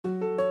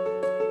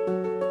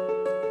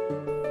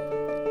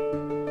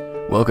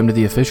Welcome to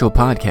the official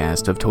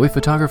podcast of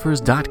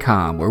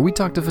ToyPhotographers.com, where we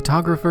talk to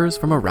photographers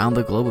from around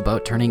the globe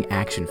about turning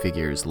action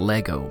figures,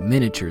 Lego,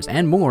 miniatures,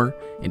 and more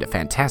into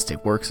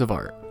fantastic works of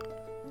art.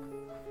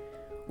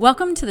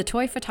 Welcome to the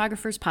Toy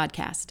Photographers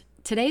Podcast.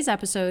 Today's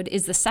episode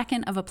is the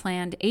second of a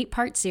planned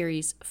 8-part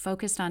series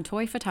focused on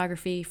toy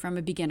photography from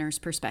a beginner's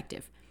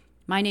perspective.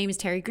 My name is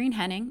Terry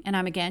Green-Henning, and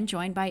I'm again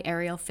joined by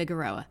Ariel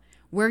Figueroa.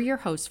 We're your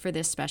hosts for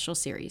this special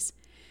series.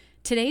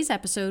 Today's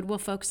episode will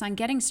focus on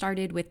getting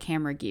started with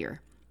camera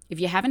gear. If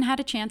you haven't had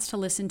a chance to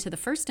listen to the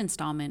first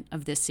installment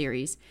of this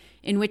series,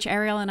 in which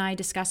Ariel and I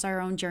discuss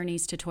our own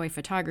journeys to toy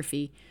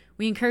photography,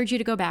 we encourage you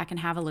to go back and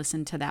have a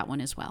listen to that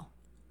one as well.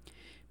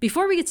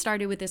 Before we get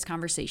started with this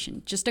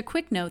conversation, just a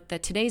quick note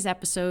that today's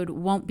episode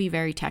won't be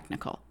very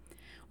technical.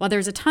 While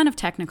there's a ton of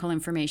technical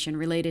information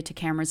related to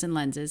cameras and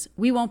lenses,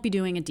 we won't be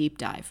doing a deep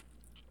dive.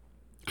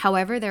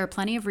 However, there are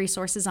plenty of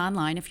resources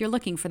online if you're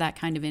looking for that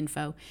kind of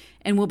info,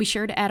 and we'll be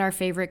sure to add our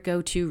favorite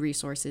go-to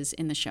resources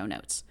in the show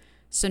notes.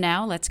 So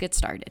now let's get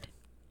started.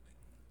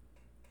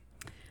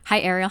 Hi,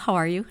 Ariel. How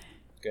are you?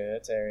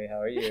 Good, Terry. How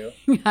are you?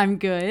 I'm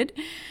good.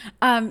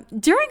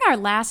 During our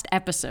last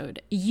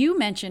episode, you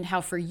mentioned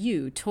how for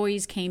you,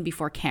 toys came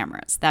before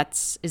cameras.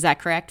 Is that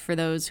correct for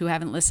those who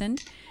haven't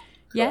listened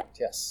yet? Correct,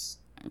 yes.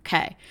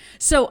 Okay.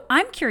 So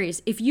I'm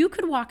curious if you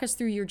could walk us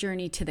through your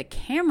journey to the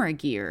camera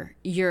gear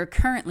you're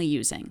currently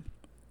using.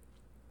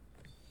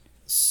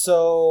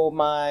 So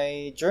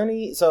my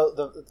journey,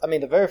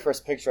 the very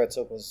first picture I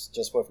took was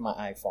just with my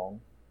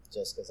iPhone,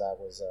 just because I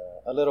was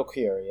a little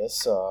curious.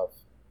 So I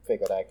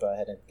figured I'd go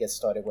ahead and get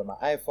started with my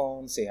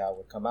iPhone, see how it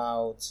would come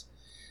out.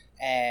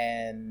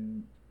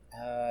 And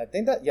I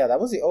think that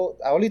was I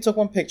only took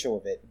one picture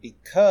with it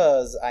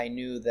because I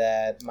knew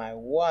that my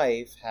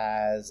wife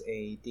has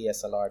a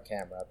DSLR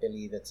camera. I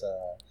believe it's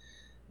a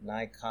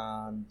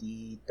Nikon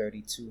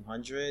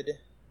D3200. I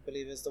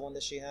believe is the one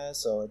that she has.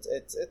 So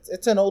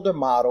it's an older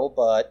model,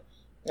 but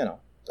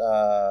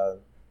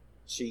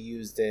she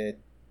used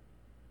it,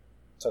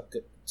 took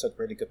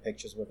really good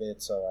pictures with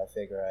it. So I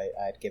figure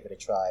I'd give it a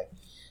try.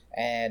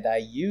 And I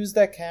used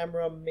that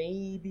camera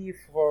maybe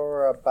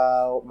for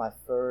about my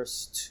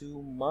first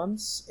 2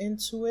 months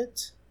into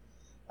it,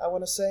 I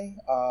want to say.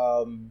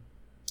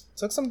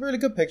 Took some really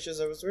good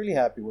pictures. I was really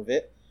happy with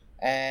it.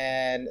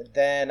 And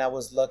then I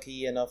was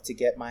lucky enough to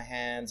get my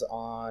hands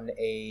on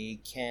a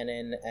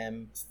Canon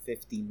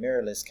M50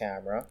 mirrorless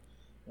camera,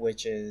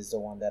 which is the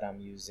one that I'm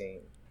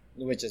using,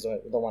 which is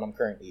the one I'm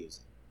currently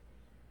using.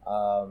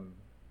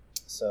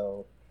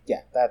 So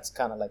yeah, that's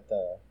kind of like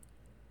the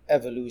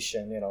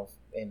evolution,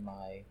 in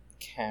my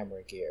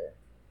camera gear.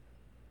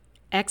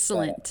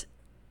 Excellent.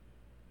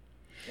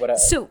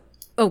 Go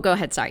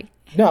ahead. Sorry.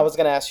 No, I was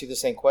gonna ask you the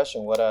same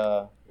question. What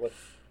do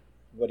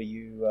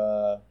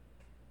you?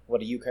 What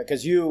do you?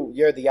 Because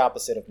you're the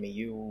opposite of me.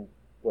 You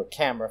were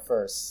camera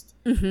first,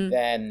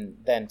 then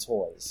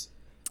toys.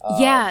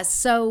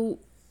 So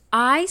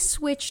I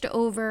switched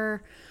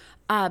over.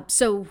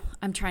 So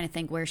I'm trying to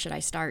think, where should I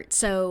start?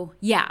 So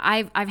yeah,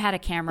 I've had a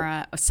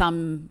camera,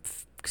 some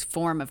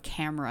form of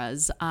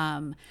cameras,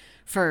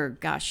 for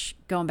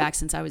going back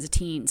since I was a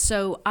teen.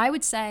 So I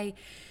would say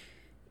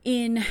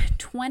in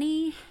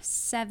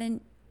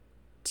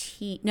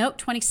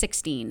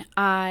 2016,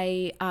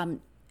 I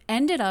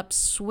ended up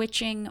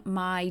switching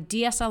my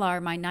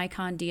DSLR, my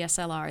Nikon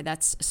DSLR.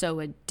 That's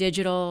a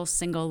digital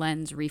single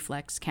lens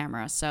reflex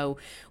camera. So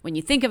when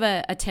you think of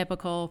a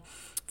typical,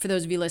 for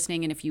those of you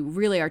listening, and if you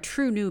really are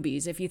true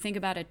newbies, if you think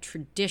about a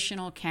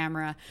traditional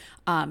camera,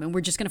 and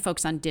we're just going to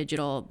focus on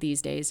digital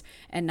these days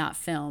and not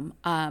film,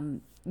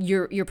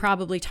 you're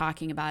probably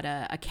talking about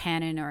a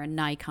Canon or a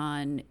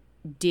Nikon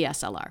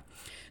DSLR.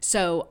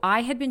 So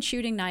I had been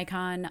shooting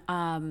Nikon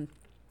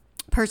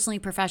personally,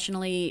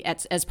 professionally,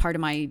 as part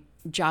of my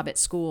job at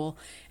school,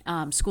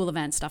 school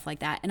events, stuff like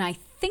that. And I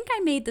think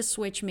I made the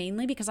switch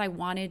mainly because I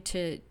wanted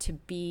to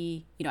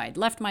be, I'd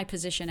left my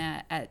position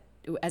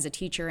as a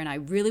teacher, and I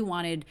really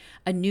wanted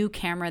a new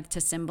camera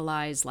to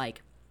symbolize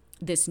like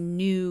this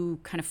new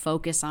kind of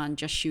focus on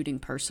just shooting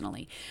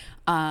personally.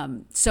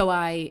 So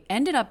I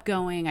ended up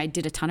I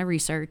did a ton of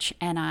research,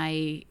 and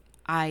I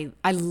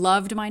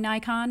loved my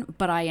Nikon,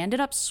 but I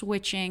ended up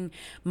switching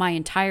my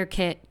entire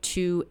kit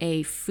to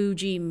a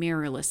Fuji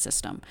mirrorless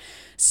system.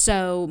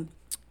 So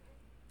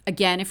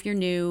again, if you're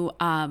new,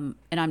 and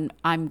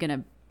I'm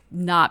gonna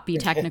not be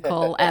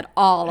technical at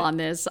all on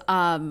this,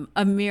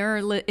 a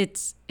mirror,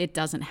 it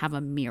doesn't have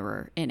a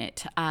mirror in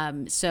it.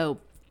 So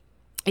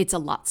it's a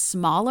lot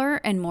smaller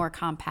and more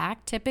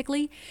compact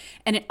typically,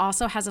 and it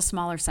also has a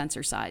smaller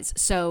sensor size.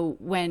 So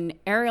when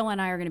Ariel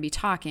and I are going to be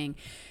talking,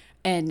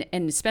 and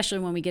especially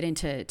when we get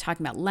into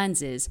talking about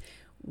lenses,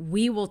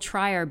 we will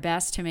try our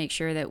best to make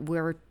sure that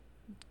we're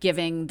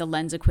giving the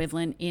lens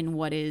equivalent in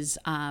what is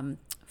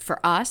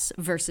for us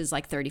versus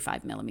like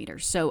 35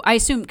 millimeters. So I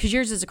assume, because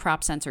yours is a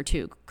crop sensor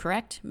too,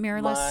 correct?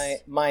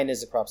 Mirrorless? Mine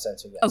is a crop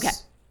sensor,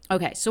 yes.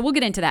 Okay, so we'll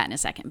get into that in a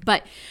second.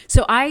 But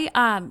so I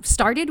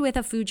started with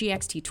a Fuji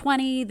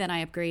X-T20, then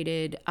I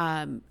upgraded.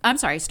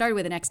 I started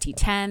with an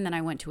X-T10, then I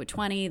went to a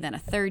 20, then a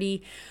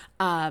 30.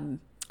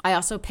 I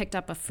also picked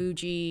up a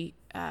Fuji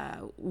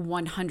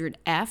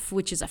 100F,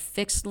 which is a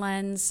fixed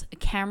lens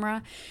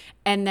camera.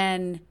 And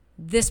then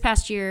this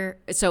past year,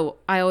 so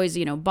I always,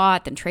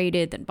 bought, then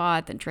traded, then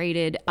bought, then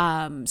traded,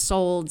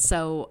 sold.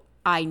 So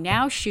I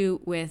now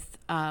shoot with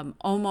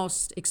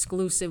almost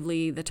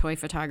exclusively the toy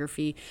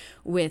photography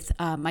with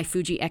my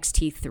Fuji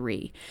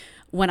X-T3.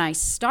 When I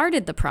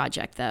started the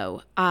project,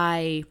 though,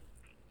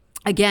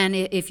 again,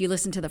 if you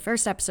listen to the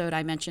first episode,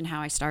 I mentioned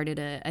how I started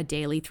a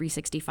daily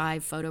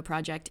 365 photo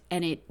project,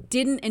 and it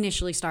didn't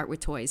initially start with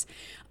toys.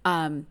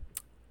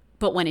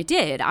 But when it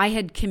did, I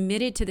had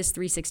committed to this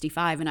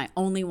 365 and I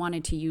only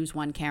wanted to use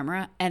one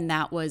camera, and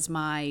that was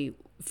my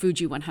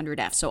Fuji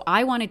 100F. So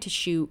I wanted to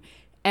shoot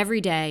every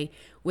day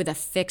with a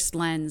fixed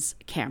lens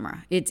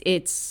camera. It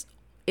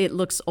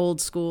looks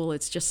old school.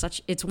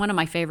 It's one of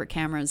my favorite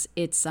cameras.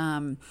 It's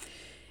a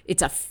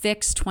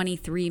fixed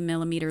 23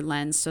 millimeter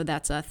lens. So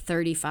that's a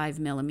 35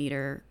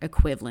 millimeter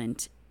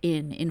equivalent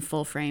in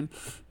full frame.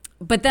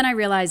 But then I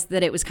realized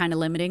that it was kind of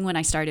limiting when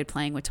I started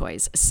playing with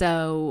toys.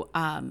 So,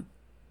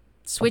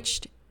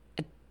 switched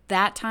at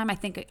that time. I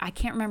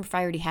can't remember if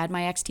I already had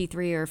my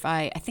X-T3 or if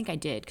I think I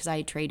did, because I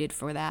had traded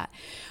for that.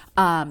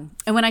 And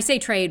when I say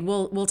trade,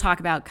 we'll talk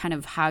about kind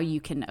of how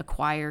you can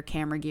acquire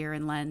camera gear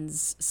and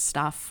lens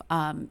stuff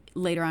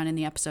later on in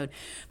the episode.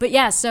 But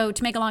yeah, so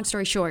to make a long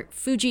story short,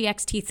 Fuji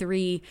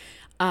X-T3,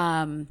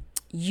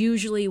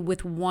 usually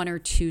with one or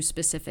two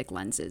specific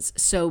lenses.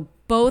 So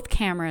both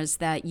cameras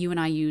that you and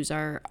I use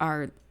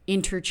are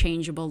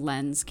interchangeable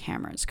lens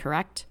cameras,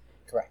 correct?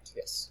 Correct,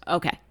 yes.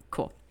 Okay,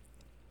 cool.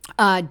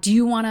 Do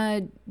you want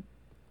to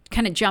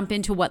kind of jump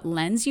into what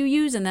lens you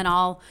use, and then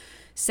I'll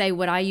say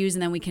what I use,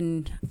 and then we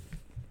can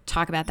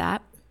talk about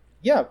that?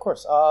 Yeah, of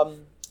course. Before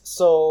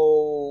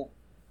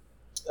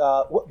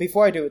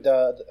I do,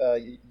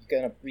 you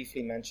kind of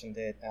briefly mentioned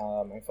it,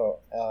 and for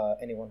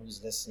anyone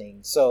who's listening.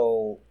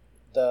 So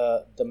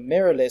the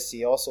mirrorless,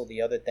 also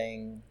the other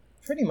thing,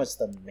 pretty much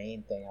the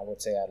main thing I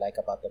would say I like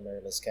about the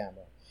mirrorless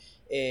camera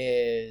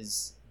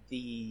is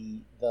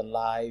the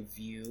live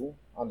view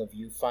on the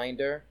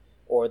viewfinder,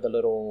 or the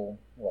little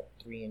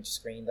 3-inch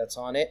screen that's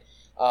on it,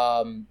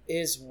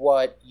 is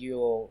what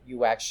you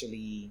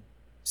actually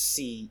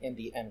see in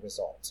the end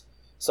result.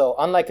 So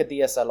unlike a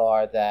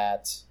DSLR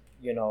that,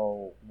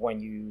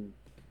 when you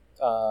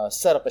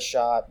set up a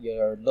shot,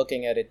 you're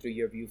looking at it through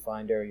your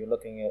viewfinder, you're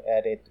looking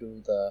at it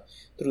through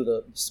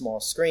the small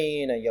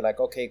screen, and you're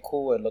like, okay,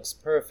 cool, it looks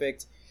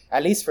perfect.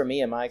 At least for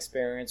me, in my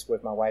experience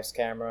with my wife's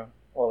camera,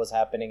 what was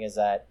happening is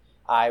that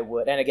I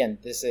would, and again,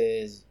 this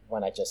is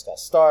when I just got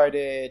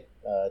started,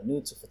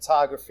 new to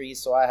photography,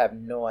 so I have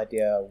no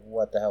idea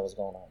what the hell was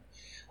going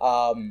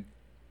on.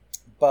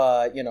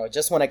 But,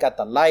 just when I got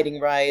the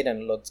lighting right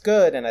and it looked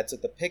good and I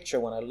took the picture,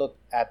 when I looked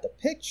at the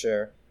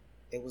picture,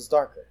 it was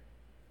darker.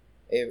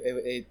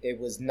 It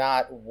was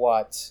not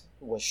what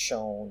was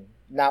shown,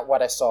 not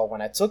what I saw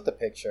when I took the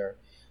picture.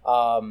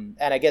 And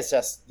I guess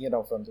just,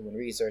 from doing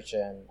research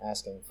and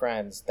asking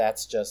friends,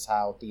 that's just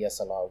how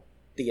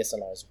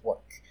DSLRs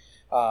work.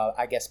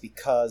 I guess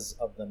because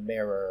of the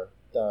mirror,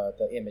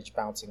 the image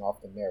bouncing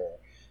off the mirror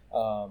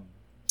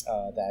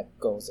that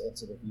goes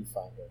into the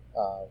viewfinder,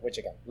 which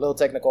again, a little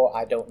technical.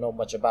 I don't know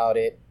much about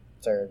it.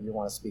 So if you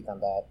want to speak on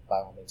that, by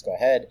all means, go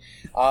ahead.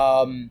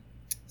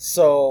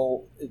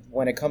 So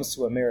when it comes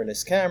to a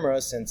mirrorless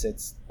camera, since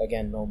it's,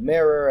 again, no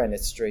mirror and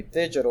it's straight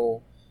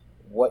digital,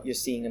 what you're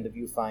seeing in the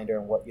viewfinder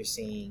and what you're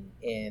seeing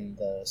in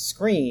the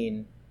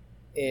screen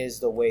is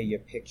the way your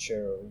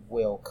picture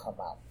will come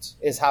out,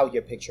 is how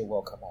your picture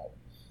will come out.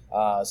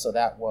 So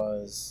that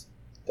was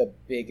the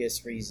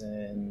biggest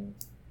reason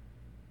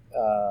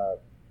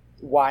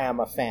why I'm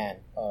a fan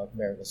of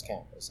mirrorless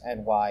cameras,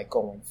 and why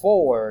going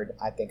forward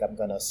I think I'm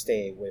gonna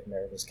stay with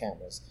mirrorless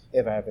cameras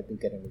if I ever do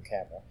get a new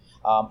camera.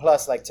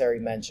 Plus, like Terry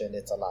mentioned,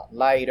 it's a lot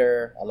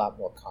lighter, a lot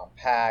more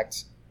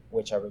compact,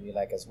 which I really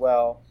like as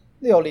well.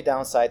 The only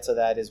downside to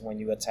that is when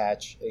you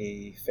attach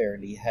a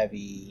fairly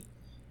heavy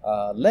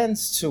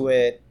lens to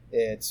it,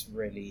 it's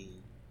really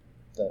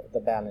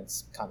the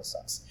balance kind of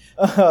sucks.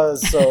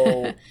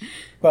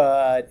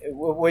 But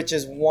which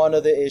is one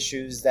of the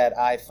issues that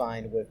I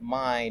find with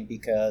mine,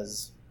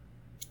 because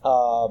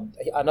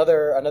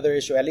another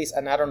issue, at least,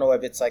 and I don't know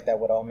if it's like that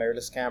with all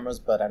mirrorless cameras,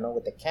 but I know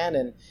with the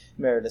Canon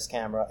mirrorless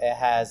camera, it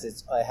has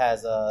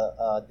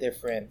a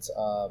different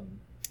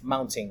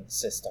mounting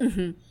system.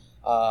 Mm-hmm.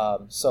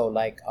 So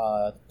like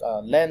a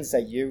lens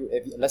that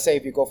let's say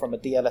if you go from a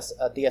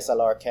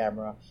DSLR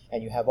camera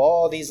and you have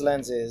all these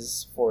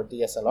lenses for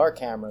DSLR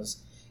cameras,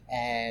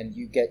 and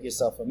you get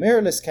yourself a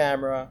mirrorless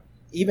camera,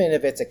 even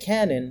if it's a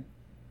Canon,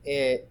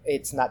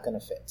 it's not going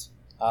to fit,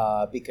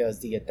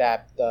 because the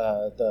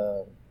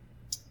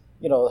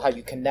how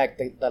you connect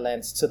the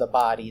lens to the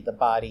body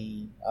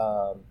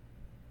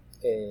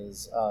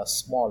is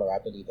smaller, I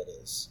believe it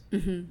is,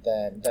 mm-hmm.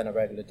 than a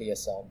regular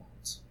DSL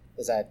mount.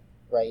 Is that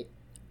right?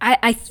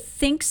 I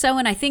think so,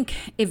 and I think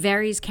it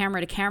varies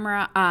camera to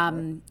camera.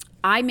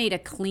 I made a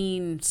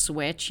clean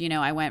switch.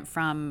 I went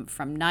from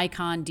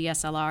Nikon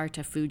DSLR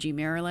to Fuji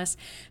mirrorless.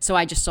 So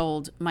I just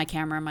sold my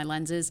camera and my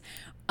lenses.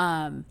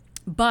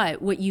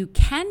 But what you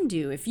can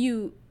do if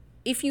you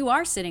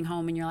are sitting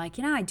home and you're like,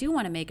 I do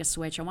want to make a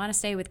switch. I want to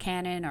stay with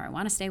Canon or I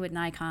want to stay with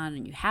Nikon,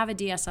 and you have a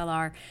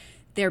DSLR,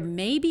 there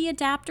may be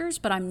adapters,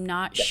 but I'm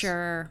not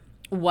sure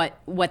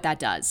what that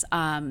does.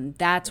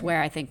 That's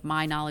where I think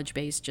my knowledge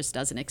base just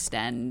doesn't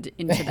extend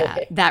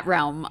into that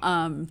realm.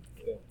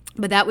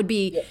 But that would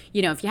be,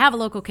 if you have a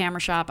local camera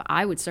shop,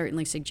 I would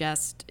certainly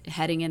suggest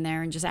heading in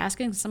there and just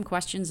asking some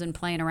questions and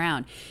playing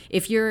around.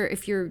 If you're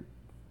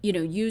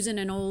using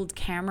an old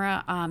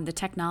camera, the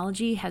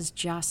technology has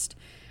just,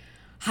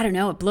 I don't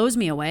know, it blows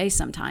me away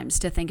sometimes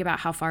to think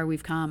about how far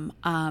we've come.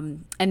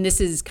 And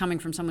this is coming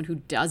from someone who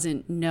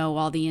doesn't know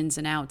all the ins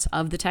and outs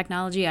of the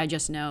technology. I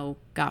just know,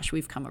 gosh,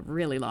 we've come a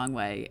really long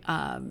way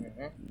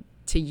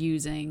to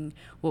using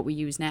what we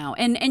use now.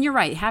 And you're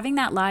right, having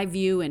that live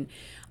view, and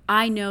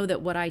I know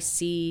that what I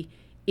see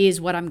is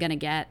what I'm going to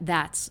get.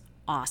 That's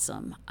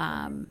awesome.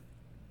 And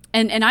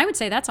I would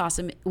say that's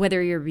awesome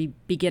whether you're a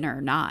beginner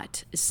or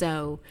not.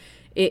 So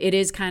it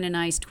is kind of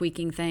nice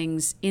tweaking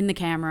things in the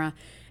camera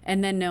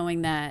and then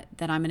knowing that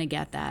I'm going to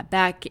get that.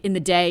 Back in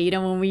the day,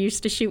 when we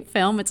used to shoot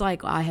film, it's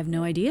like, well, I have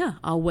no idea.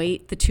 I'll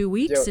wait the 2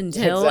 weeks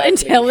until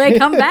they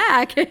come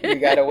back. You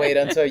got to wait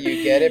until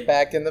you get it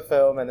back in the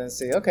film and then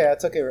see, okay, I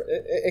took it.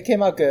 It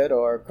came out good,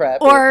 or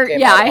crap. Or,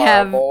 I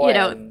have,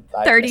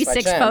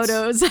 36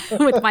 photos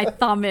with my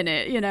thumb in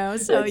it,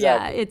 So,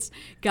 exactly.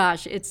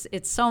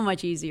 It's so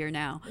much easier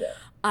now. Yeah.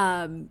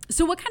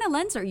 So what kind of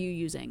lens are you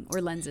using,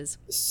 or lenses?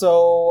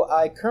 So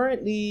I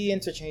currently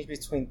interchange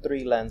between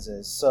 3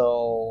 lenses.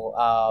 So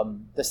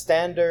the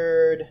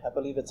standard, I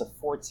believe it's a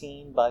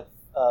 14 by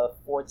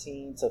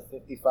 14 to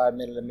 55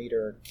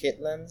 millimeter kit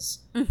lens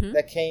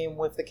that came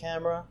with the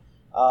camera.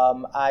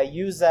 I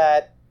use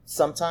that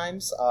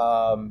sometimes,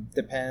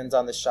 depends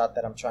on the shot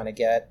that I'm trying to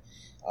get.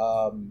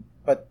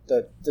 But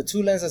the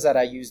 2 lenses that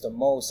I use the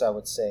most, I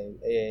would say,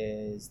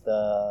 is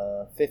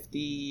the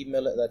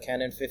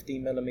Canon 50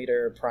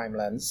 millimeter prime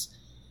lens,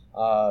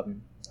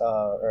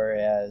 or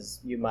as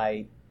you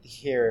might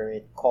hear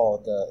it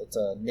called, it's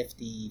a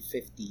Nifty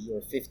 50 or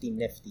 50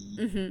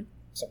 Nifty,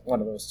 so one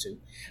of those 2.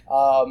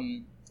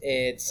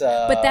 It's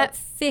but that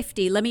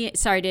 50,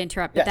 sorry to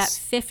interrupt, but that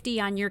 50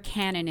 on your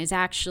Canon is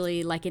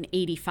actually like an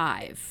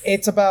 85.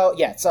 It's about,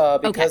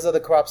 because of the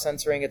crop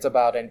censoring, it's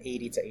about an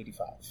 80 to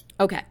 85.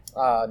 Okay.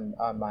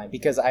 On mine,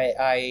 because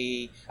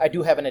I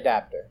do have an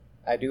adapter.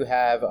 I do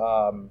have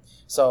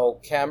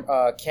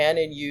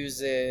Canon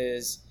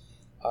uses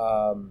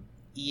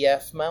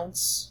EF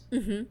mounts.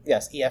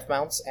 Yes, EF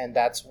mounts, and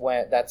that's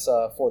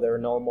for their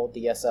normal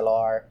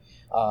DSLR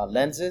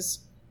lenses.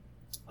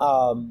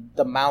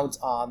 The mount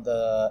on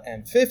the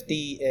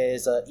M50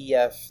 is a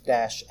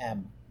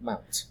EF-M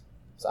mount.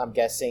 So I'm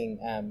guessing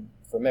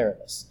for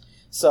mirrorless.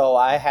 So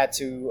I had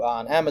to,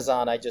 on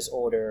Amazon, I just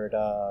ordered,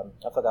 I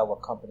forgot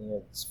what company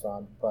it's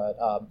from, but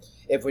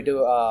if we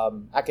do,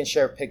 I can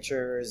share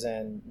pictures,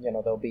 and,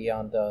 they'll be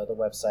on the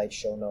website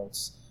show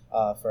notes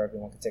for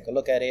everyone to take a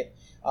look at it.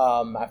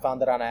 I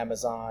found it on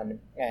Amazon,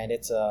 and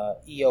it's a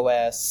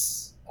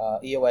EOS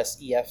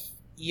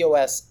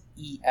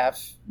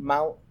EF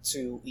mount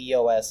to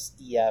EOS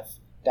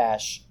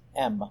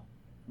EF-M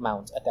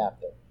mount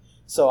adapter.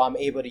 So I'm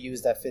able to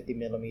use that 50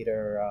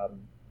 millimeter,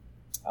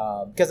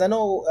 because I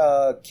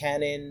know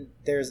Canon,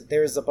 there's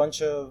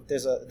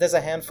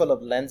a handful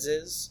of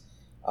lenses,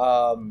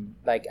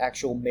 like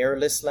actual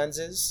mirrorless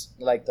lenses,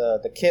 like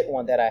the kit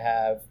one that I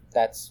have,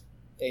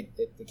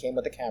 it came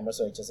with the camera,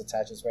 so it just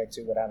attaches right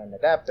to without an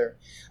adapter.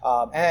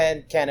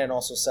 And Canon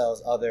also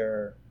sells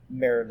other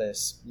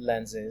mirrorless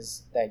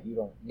lenses that you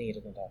don't need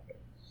an adapter.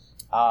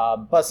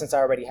 But since I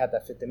already had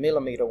that 50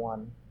 millimeter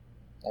one,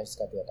 I just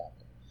got the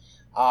adapter.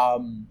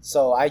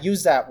 So I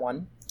use that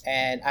one,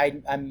 and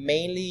I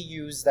mainly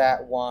use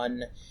that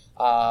one.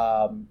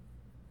 Again,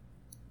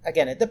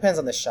 it depends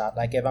on the shot.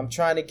 Like if I'm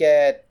trying to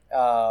get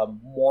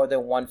more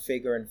than one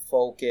figure in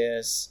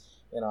focus,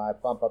 I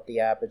bump up the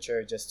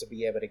aperture just to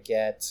be able to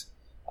get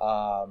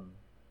more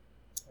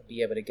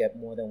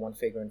than one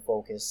figure in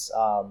focus.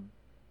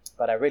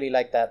 But I really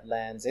like that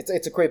lens.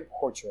 It's a great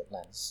portrait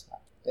lens,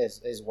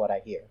 is what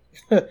I hear.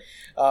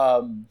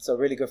 So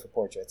really good for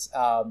portraits.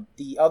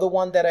 The other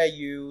one that I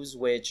use,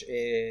 which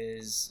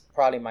is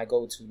probably my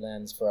go-to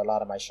lens for a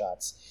lot of my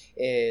shots,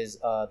 is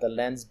the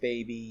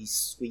Lensbaby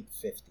Sweet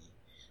 50.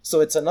 So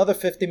it's another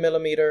 50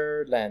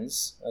 millimeter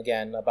lens,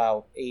 again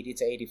about 80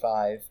 to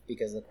 85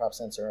 because of the crop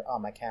sensor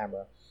on my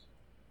camera.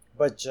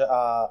 But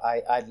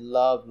I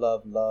love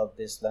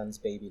this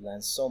Lensbaby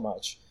lens so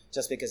much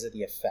just because of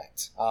the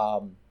effect.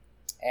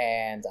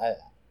 And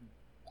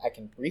I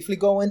can briefly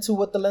go into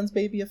what the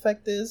Lensbaby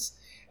effect is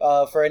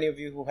for any of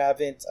you who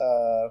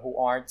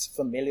aren't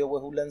familiar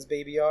with who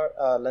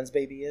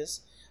Lensbaby is.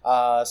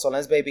 So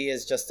Lensbaby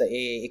is just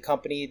a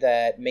company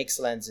that makes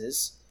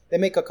lenses. They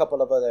make a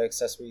couple of other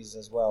accessories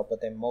as well, but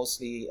they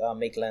mostly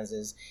make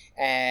lenses.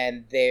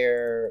 And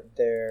their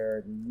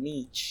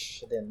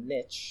niche,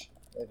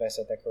 if I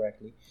said that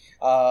correctly,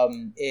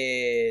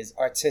 is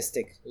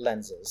artistic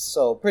lenses.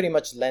 So pretty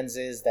much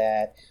lenses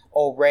that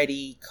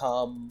already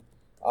come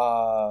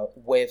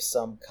with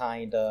some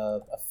kind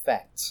of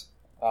effect,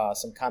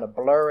 some kind of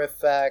blur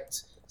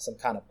effect, some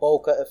kind of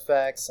bokeh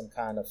effect, some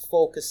kind of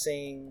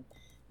focusing,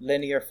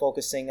 linear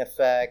focusing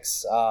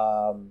effects,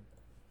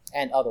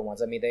 and other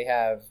ones. I mean, they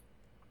have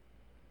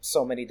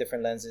so many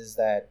different lenses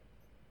that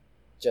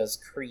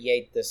just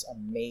create this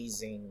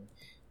amazing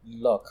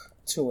look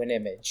to an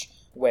image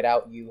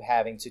without you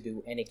having to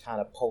do any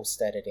kind of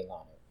post editing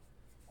on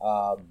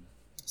it.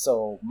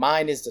 So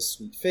mine is the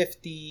Sweet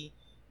 50,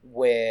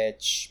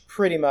 which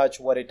pretty much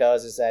what it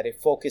does is that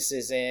it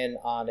focuses in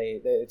on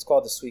it's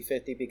called the Sweet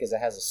 50 because it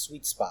has a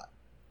sweet spot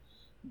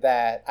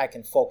that I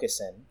can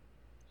focus in,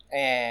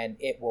 and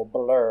it will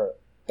blur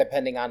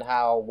depending on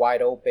how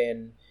wide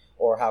open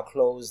or how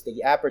close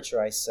the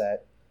aperture I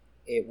set.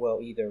 It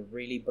will either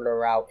really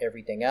blur out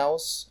everything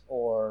else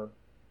or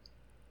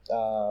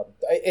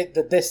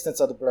the distance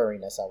of the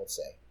blurriness, I would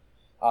say.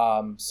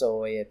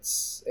 So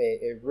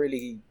it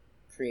really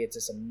creates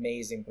this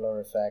amazing blur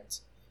effect.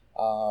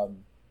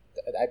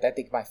 I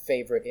think my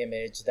favorite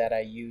image that I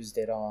used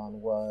it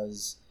on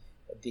was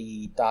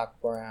the Doc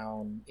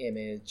Brown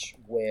image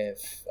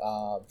with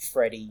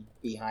Freddy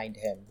behind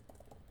him,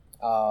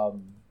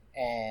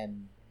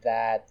 and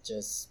that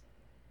just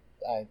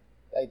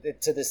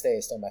to this day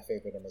is still my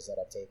favorite image that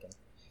I've taken,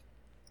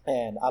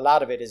 and a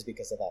lot of it is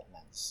because of that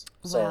lens.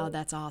 Wow,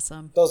 that's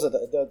awesome. Those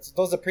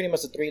are pretty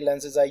much the three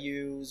lenses I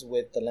use,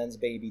 with the Lens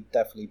Baby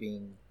definitely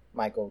being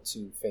my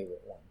go-to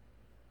favorite one.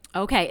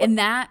 Okay, and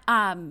that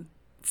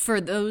for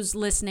those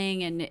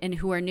listening and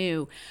who are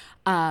new,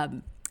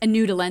 and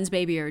new to Lens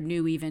Baby or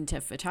new even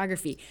to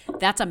photography,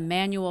 that's a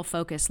manual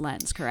focus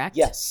lens, correct?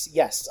 Yes.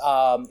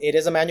 It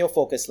is a manual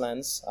focus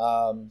lens.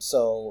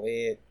 So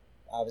it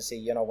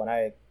obviously, when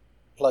I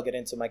plug it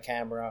into my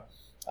camera,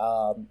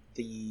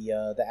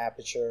 the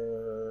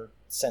aperture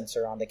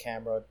sensor on the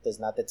camera does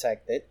not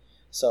detect it.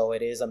 So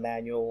it is a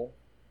manual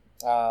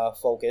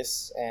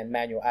focus and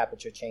manual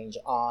aperture change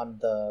on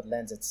the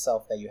lens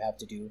itself that you have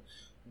to do,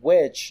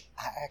 which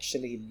I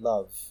actually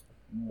love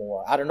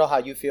more. I don't know how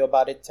you feel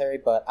about it, Terry,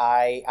 but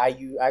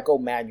I go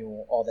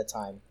manual all the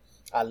time.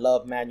 I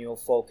love manual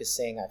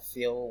focusing. I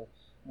feel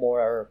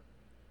more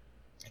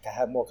like I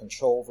have more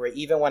control over it.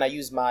 Even when I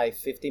use my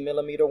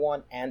 50mm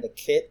one and the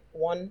kit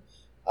one,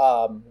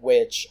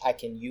 which I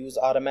can use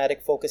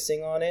automatic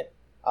focusing on it,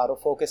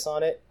 autofocus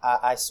on it,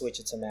 I switch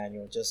it to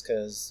manual just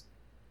because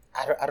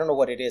I don't know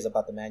what it is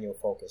about the manual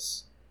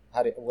focus.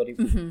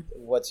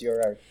 What's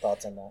your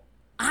thoughts on that?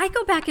 I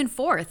go back and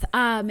forth.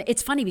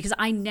 It's funny because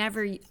I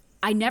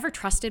never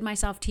trusted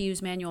myself to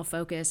use manual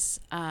focus.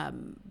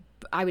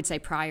 I would say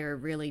prior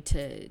really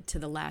to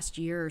the last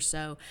year or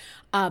so,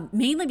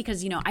 mainly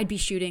because, I'd be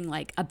shooting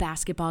like a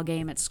basketball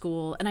game at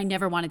school and I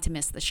never wanted to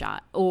miss the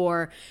shot,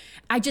 or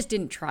I just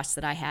didn't trust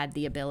that I had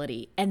the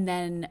ability. And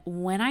then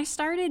when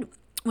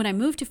I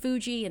moved to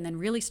Fuji and then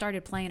really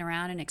started playing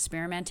around and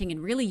experimenting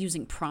and really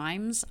using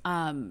primes,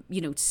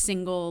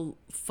 single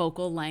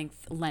focal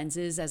length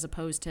lenses as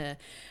opposed to,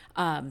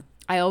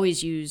 I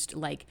always used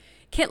like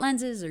kit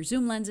lenses or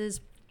zoom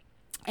lenses.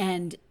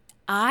 And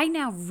I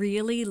now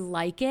really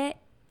like it.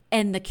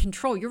 And the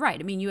control, you're right.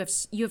 I mean, you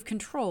have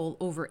control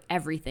over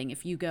everything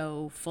if you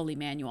go fully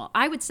manual.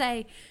 I would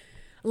say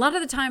a lot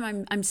of the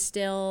time I'm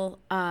still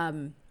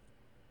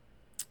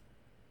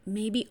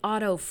maybe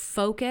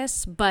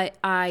autofocus, but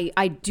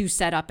I do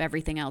set up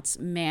everything else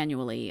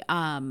manually,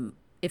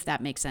 if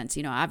that makes sense.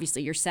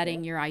 Obviously you're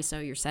setting your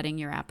ISO, you're setting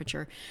your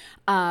aperture.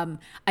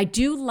 I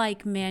do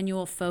like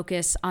manual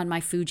focus on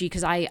my Fuji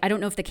because I don't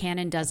know if the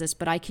Canon does this,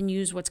 but I can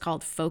use what's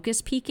called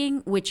focus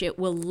peaking, which it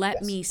will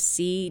let me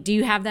see. Do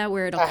you have that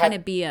where it'll kind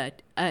of be a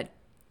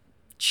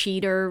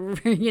cheater,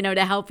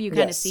 to help you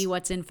kind of see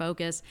what's in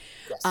focus?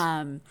 Yes.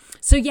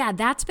 So yeah,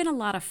 that's been a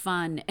lot of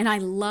fun. And I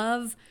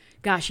love,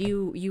 gosh,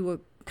 you were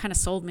kind of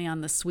sold me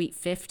on the Sweet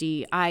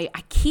 50. I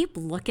keep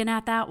looking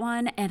at that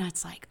one and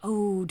it's like,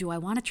 oh, do I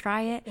want to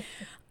try it?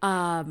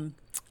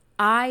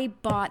 I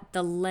bought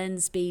the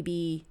Lens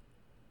Baby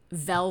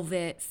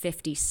Velvet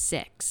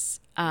 56.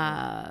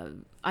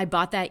 I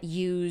bought that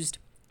used.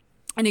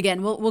 And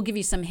again, we'll give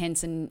you some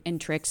hints and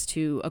tricks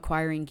to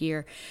acquiring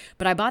gear.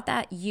 But I bought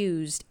that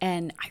used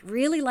and I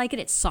really like it.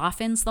 It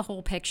softens the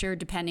whole picture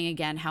depending,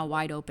 again, how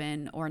wide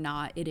open or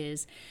not it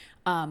is.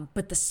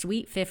 But the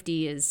Sweet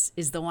 50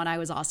 is the one I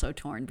was also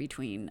torn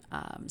between.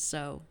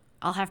 So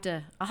I'll have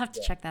to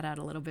check that out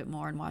a little bit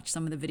more and watch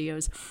some of the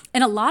videos.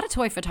 And a lot of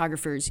toy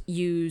photographers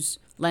use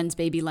Lens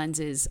Baby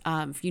lenses.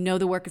 If you know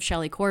the work of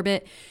Shelley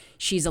Corbett,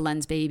 she's a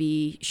Lens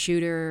Baby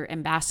shooter,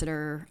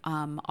 ambassador,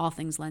 all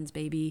things Lens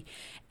Baby.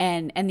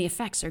 And the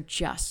effects are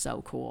just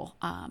so cool.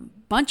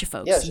 Bunch of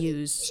folks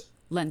use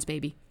Lens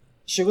Baby.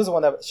 Shelley was the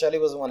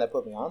one that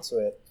put me onto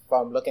it.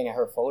 From looking at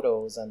her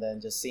photos and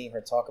then just seeing her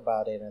talk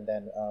about it, and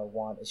then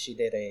she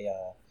did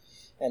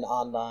an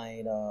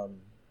online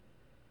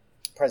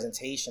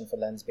presentation for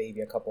Lens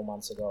Baby a couple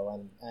months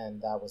ago, and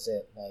that was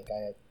it. Like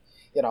I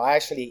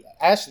actually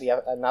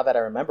now that I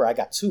remember, I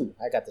got two.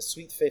 I got the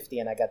Sweet 50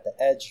 and I got the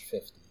Edge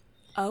 50.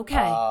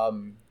 Okay.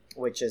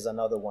 which is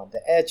another one.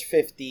 The Edge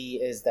 50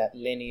 is that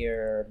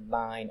linear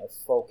line of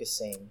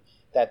focusing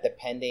that,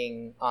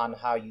 depending on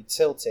how you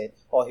tilt it.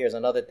 Oh, here's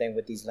another thing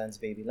with these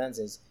Lensbaby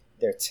lenses.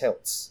 They're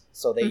tilts.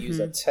 So they use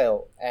a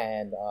tilt.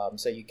 And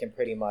so you can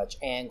pretty much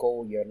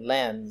angle your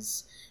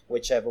lens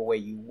whichever way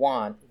you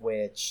want,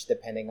 which,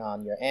 depending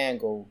on your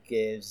angle,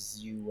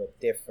 gives you a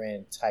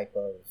different type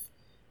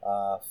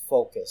of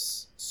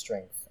focus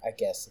strength, I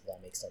guess, if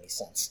that makes any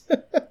sense.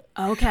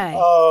 Okay.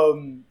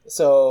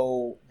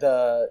 So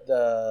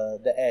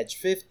the Edge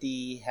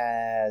 50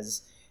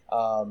 has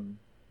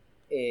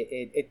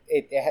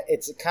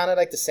it's kind of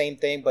like the same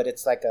thing, but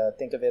it's like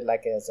think of it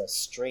like as a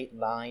straight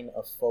line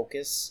of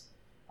focus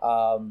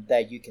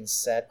that you can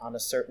set on a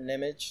certain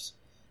image.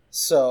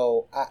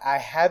 So I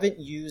haven't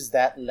used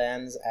that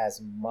lens as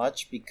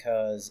much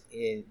because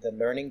the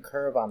learning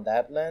curve on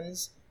that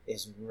lens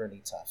is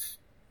really tough.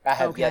 I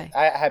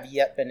have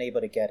yet been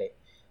able to get it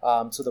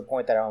to the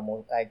point that I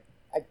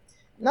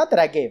not that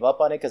I gave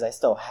up on it, because I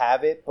still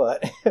have it,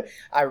 but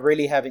I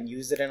really haven't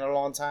used it in a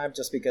long time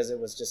just because it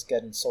was just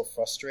getting so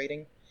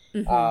frustrating.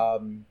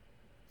 And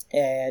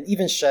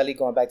even Shelly,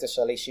 going back to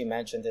Shelly, she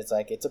mentioned it's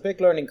a big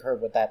learning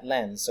curve with that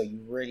lens, so you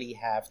really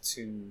have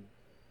to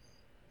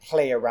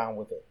play around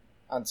with it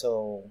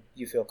until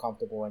you feel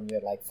comfortable and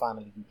you're like,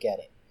 finally you get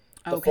it.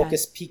 The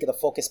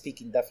focus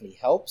peaking definitely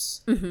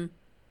helps,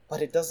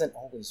 but it doesn't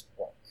always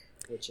work,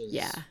 which is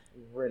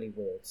really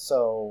weird.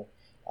 So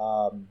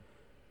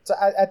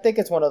I think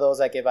it's one of those,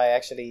 like, if I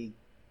actually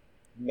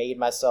made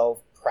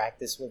myself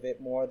practice with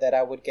it more, that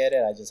I would get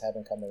it. I just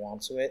haven't come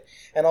around to it.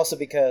 And also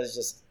because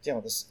just,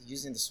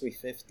 using the Sweet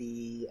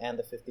 50 and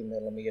the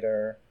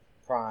 50mm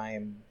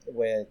prime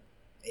with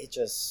it,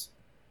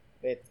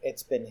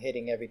 it's been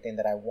hitting everything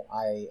that I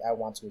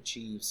want to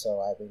achieve.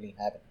 So I really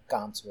haven't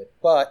gone to it.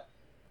 But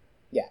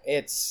yeah,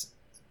 I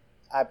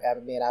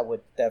mean, I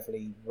would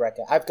definitely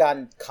recommend. I've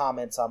gotten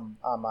comments on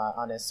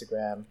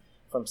Instagram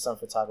from some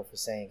photographers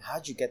saying,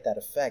 how'd you get that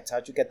effect?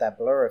 How'd you get that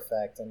blur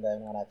effect? And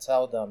then when I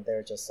tell them,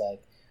 they're just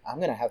like, I'm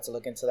going to have to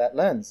look into that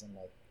lens. I'm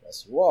like,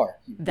 yes, you are.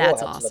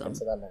 That's will have awesome. to look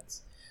into that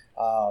lens.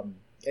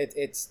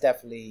 It's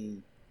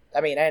definitely, I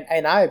mean,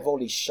 and I've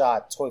only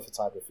shot toy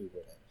photography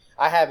with it.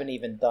 I haven't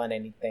even done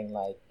anything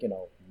like,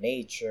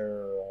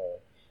 nature or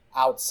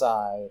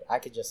outside. I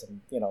could just,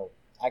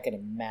 I can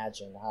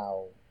imagine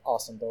how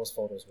awesome those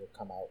photos would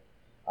come out.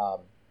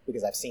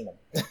 Because I've seen them.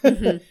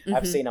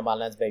 I've seen them on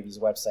Lensbaby's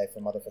website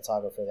from other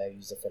photographers that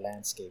use it for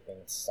landscaping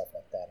and stuff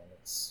like that, and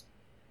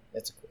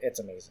it's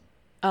amazing.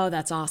 Oh,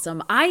 that's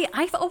awesome. I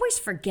always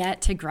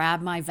forget to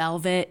grab my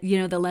Velvet, the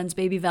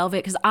Lensbaby Velvet,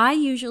 because I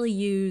usually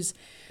use,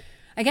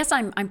 I guess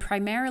I'm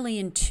primarily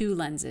in two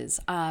lenses.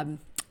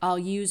 I'll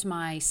use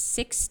my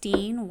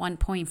 16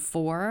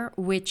 1.4,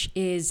 which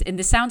is, and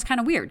this sounds kind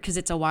of weird because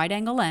it's a wide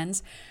angle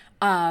lens.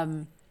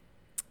 However,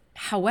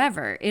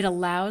 it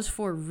allows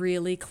for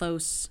really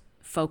close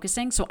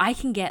focusing, so I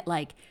can get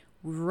like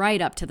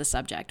right up to the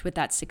subject with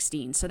that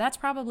 16. So that's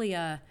probably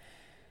a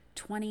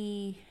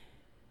 20,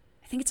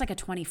 I think it's like a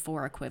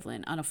 24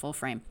 equivalent on a full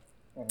frame.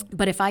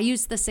 But if I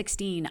use the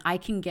 16, I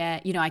can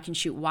get, I can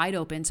shoot wide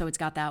open. So it's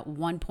got that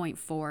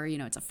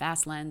 1.4, it's a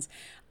fast lens.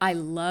 I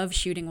love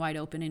shooting wide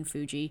open in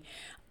Fuji.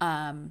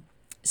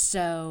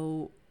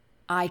 So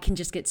I can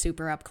just get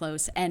super up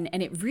close, and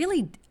it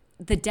really,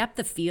 the depth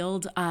of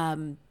field,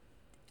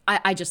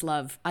 I just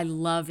love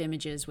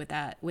images with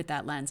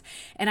that lens.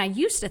 And I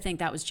used to think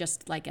that was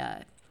just like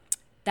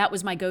that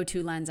was my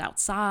go-to lens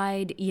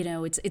outside.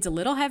 It's a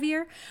little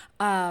heavier,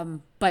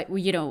 but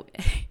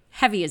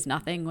heavy is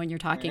nothing when you're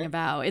talking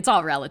about, it's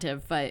all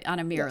relative, but on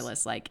a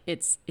mirrorless, like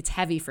it's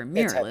heavy for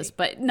mirrorless,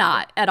 but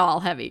not at all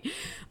heavy.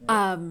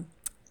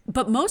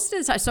 But most of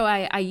the time, so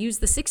I use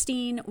the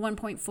 16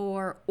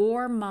 1.4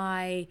 or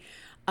my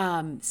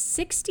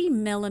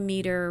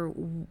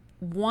 60mm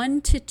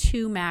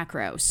 1:2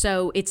 macro.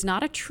 So it's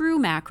not a true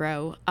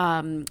macro,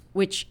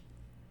 which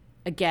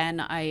again,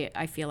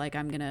 I feel like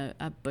I'm going to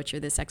butcher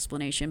this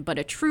explanation, but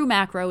a true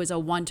macro is a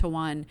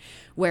 1:1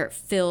 where it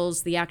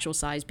fills, the actual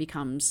size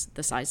becomes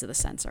the size of the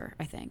sensor,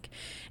 I think.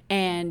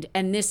 And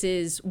this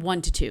is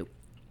 1:2.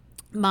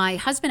 My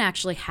husband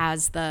actually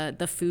has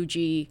the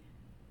Fuji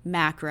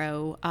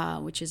macro,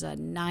 which is a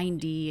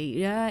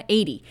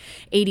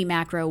 80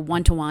 macro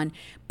 1:1,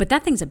 but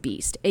that thing's a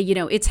beast.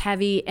 It's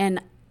heavy, and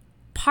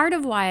part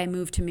of why I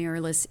moved to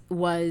mirrorless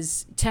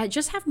was to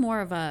just have more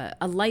of a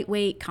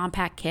lightweight,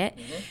 compact kit.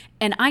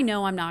 And I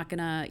know I'm not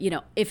gonna,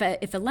 if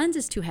a lens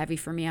is too heavy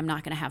for me, I'm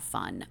not gonna have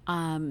fun.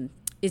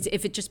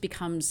 If it just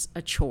becomes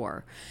a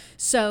chore.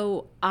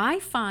 So I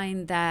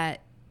find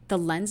that the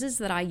lenses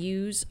that I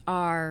use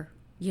are,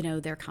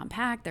 they're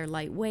compact, they're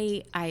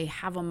lightweight. I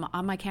have them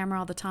on my camera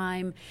all the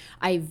time.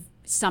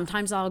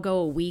 Sometimes I'll go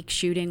a week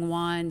shooting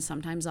one.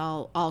 Sometimes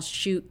I'll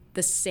shoot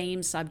the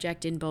same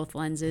subject in both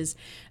lenses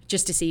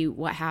just to see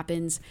what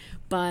happens.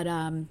 But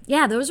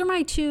those are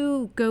my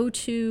two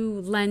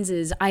go-to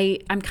lenses.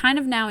 I'm kind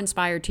of now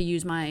inspired to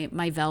use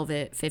my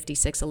Velvet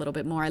 56 a little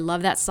bit more. I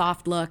love that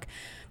soft look.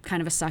 I'm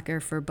kind of a sucker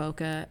for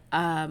bokeh.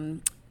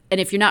 And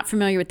if you're not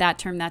familiar with that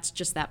term, that's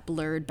just that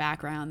blurred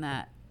background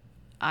that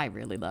I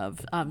really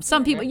love.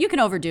 Some people, you can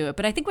overdo it,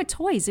 but I think with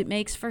toys, it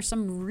makes for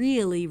some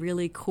really,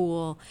 really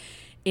cool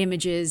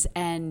images.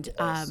 And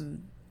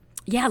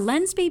yeah,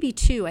 Lensbaby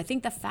too. I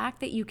think the fact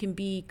that you can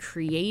be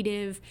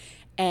creative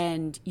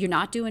and you're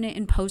not doing it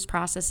in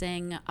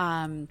post-processing,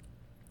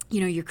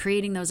 you're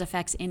creating those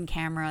effects in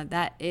camera,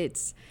 that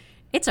it's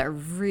a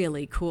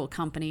really cool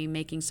company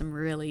making some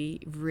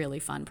really, really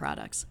fun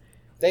products.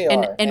 They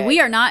are. And we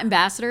are not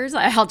ambassadors.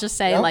 I'll just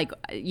say, No? like,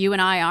 you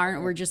and I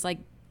aren't. We're just like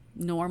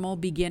normal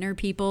beginner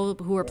people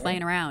who are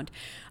playing around.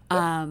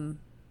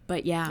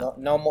 But yeah.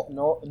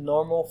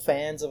 Normal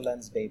fans of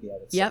Lensbaby, I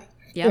would say.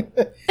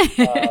 Yep.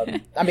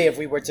 I mean, if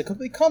we were to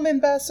become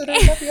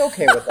ambassadors, I'd be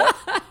okay with that.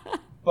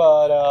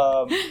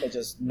 But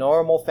just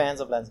normal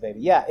fans of Lensbaby.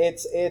 Yeah,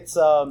 it's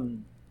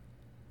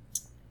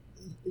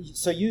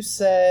so you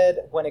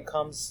said when it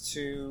comes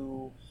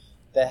to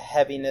the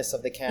heaviness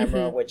of the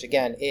camera, which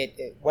again,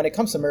 it when it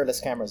comes to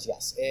mirrorless cameras,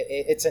 yes,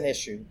 it's an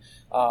issue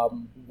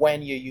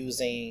when you're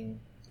using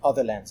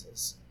other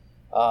lenses.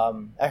 I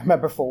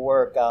remember for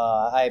work,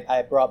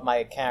 I brought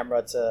my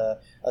camera to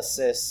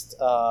assist.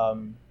 I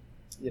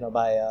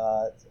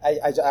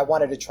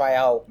wanted to try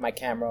out my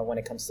camera when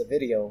it comes to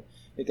video,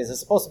 because it's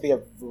supposed to be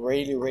a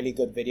really, really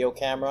good video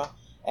camera,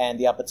 and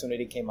the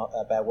opportunity came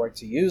up at work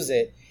to use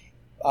it.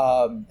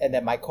 And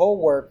then my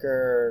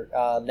coworker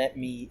let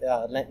me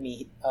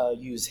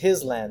use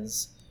his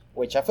lens,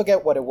 which I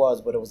forget what it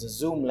was, but it was a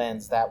zoom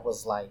lens that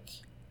was like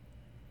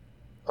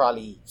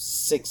probably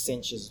 6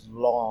 inches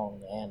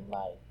long and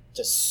like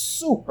just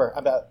super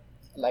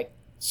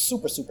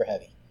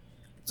heavy,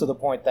 to the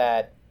point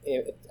that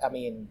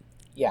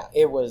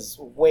it was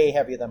way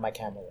heavier than my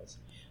camera was.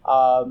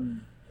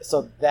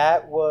 So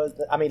that was,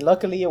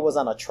 luckily it was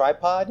on a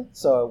tripod,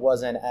 so I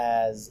wasn't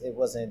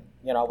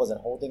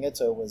holding it,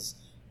 so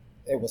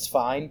it was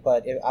fine.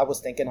 But I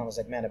was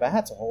like, man, if I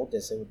had to hold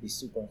this, it would be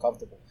super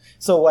uncomfortable.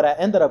 So what I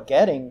ended up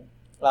getting,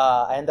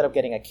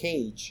 a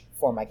cage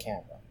for my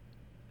camera,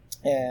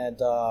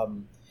 and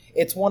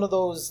it's one of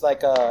those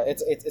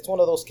it's one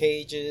of those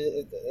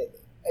cages.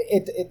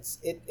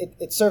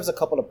 It serves a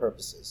couple of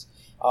purposes.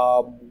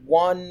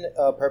 One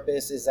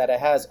purpose is that it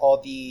has all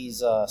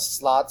these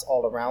slots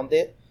all around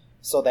it,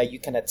 so that you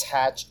can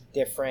attach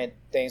different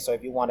things. So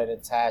if you wanted to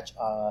attach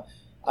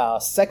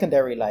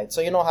secondary light,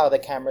 so you know how the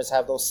cameras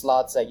have those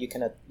slots that you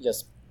can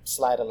just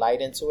slide a light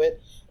into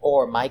it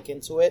or mic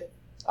into it.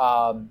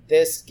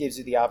 This gives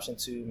you the option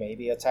to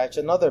maybe attach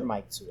another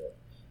mic to it,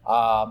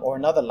 or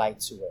another light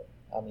to it.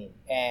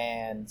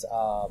 And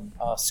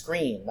a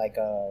screen, like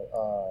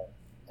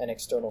an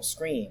external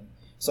screen.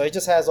 So it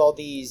just has all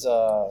these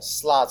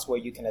slots where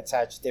you can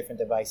attach different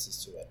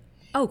devices to it.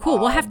 Oh, cool.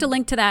 We'll have to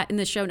link to that in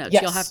the show notes.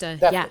 Yes, You'll have to,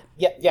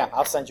 Yeah,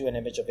 I'll send you an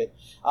image of it.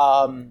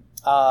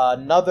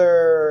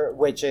 Another,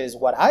 which is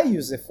what I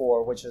use it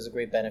for, which is a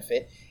great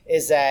benefit,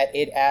 is that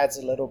it adds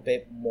a little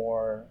bit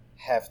more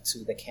heft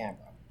to the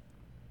camera.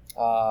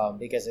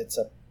 Because it's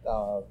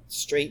a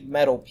straight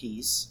metal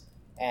piece,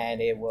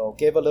 and it will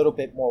give a little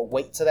bit more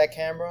weight to that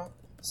camera,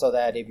 so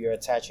that if you're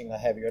attaching a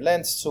heavier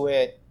lens to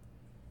it,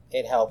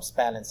 it helps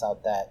balance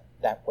out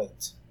that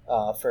weight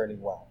fairly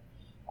well.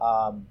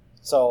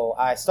 So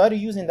I started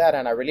using that,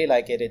 and I really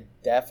like it. It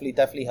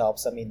definitely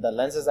helps. The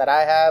lenses that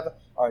I have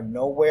are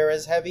nowhere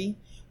as heavy,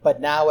 but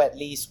now at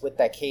least with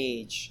that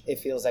cage, it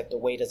feels like the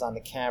weight is on the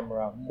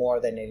camera more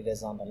than it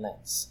is on the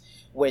lens.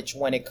 Which,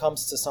 when it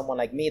comes to someone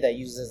like me that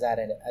uses that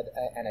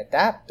an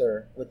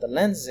adapter with the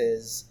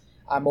lenses,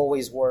 I'm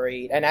always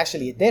worried. And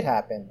actually, it did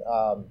happen.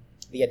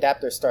 The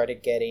adapter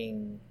started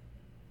getting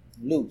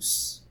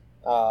loose.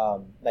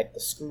 Like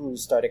the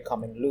screws started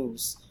coming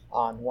loose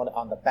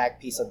on the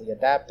back piece of the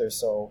adapter,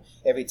 so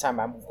every time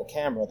I moved the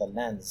camera, the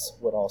lens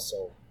would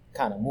also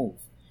kind of move.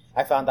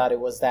 I found out it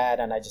was that,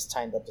 and I just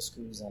tightened up the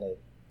screws, and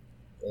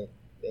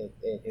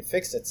it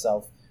fixed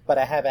itself. But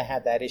I haven't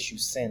had that issue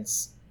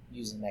since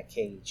using that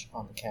cage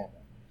on the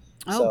camera.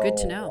 Oh, good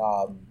to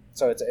know.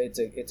 So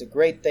it's a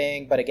great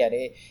thing. But again,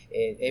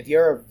 if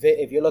you're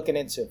looking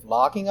into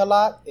vlogging a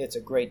lot, it's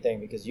a great thing,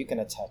 because you can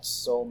attach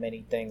so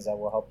many things that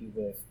will help you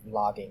with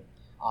vlogging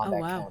on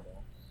that camera.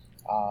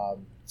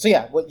 So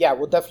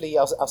we'll definitely,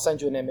 I'll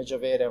send you an image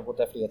of it, and we'll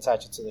definitely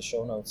attach it to the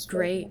show notes.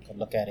 Great. You can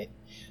look at it.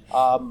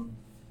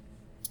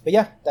 But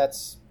yeah,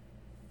 that's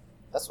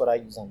what I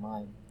use on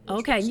mine.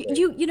 Okay.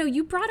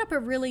 You brought up a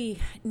really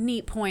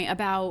neat point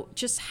about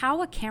just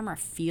how a camera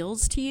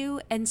feels to you.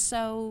 And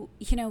so,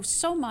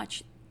 so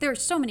much, there are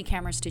so many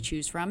cameras to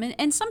choose from,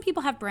 and some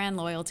people have brand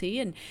loyalty,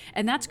 and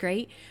that's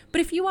great.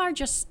 But if you are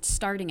just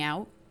starting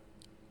out,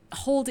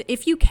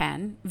 if you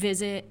can,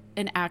 visit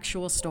an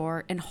actual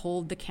store and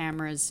hold the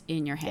cameras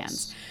in your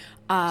hands.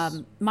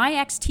 Yes. My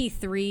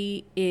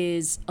X-T3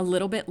 is a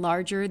little bit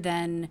larger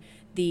than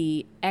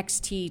the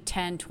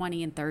X-T10,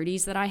 20, and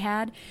 30s that I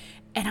had,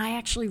 and I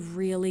actually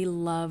really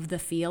love the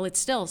feel. It's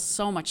still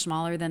so much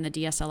smaller than the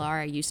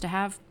DSLR I used to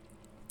have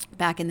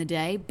back in the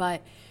day,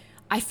 but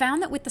I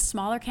found that with the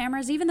smaller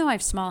cameras, even though I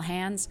have small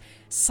hands,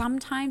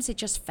 sometimes it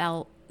just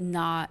felt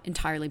not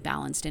entirely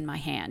balanced in my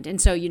hand. And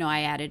so,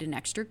 I added an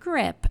extra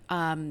grip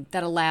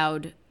that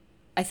allowed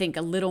I think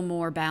a little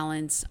more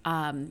balance.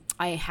 I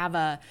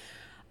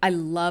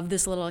love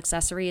this little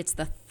accessory. It's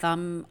the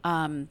thumb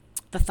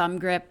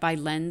grip by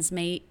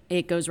Lensmate.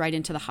 It goes right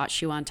into the hot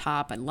shoe on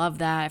top. I love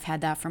that. I've had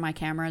that for my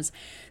cameras.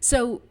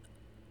 So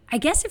I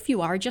guess if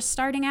you are just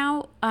starting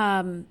out,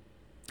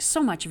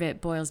 so much of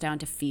it boils down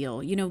to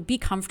feel. Be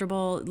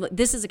comfortable.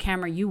 This is a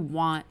camera you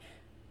want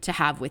to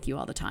have with you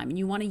all the time, and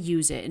you want to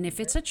use it. And if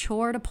it's a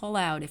chore to pull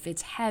out, if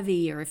it's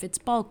heavy or if it's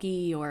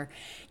bulky or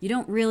you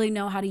don't really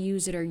know how to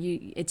use it, or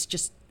it's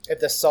just,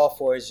 if the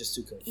software is just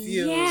too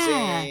confusing.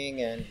 Yeah.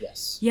 And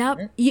yes. Yep.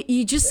 Mm-hmm.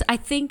 You just, I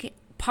think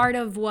part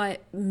of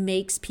what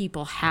makes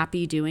people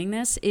happy doing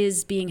this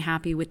is being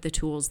happy with the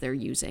tools they're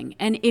using.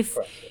 And if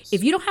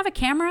you don't have a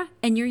camera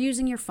and you're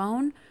using your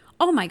phone,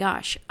 oh my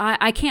gosh,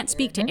 I can't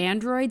speak to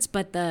Androids,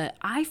 but the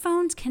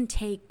iPhones can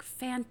take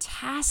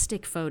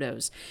fantastic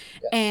photos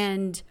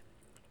and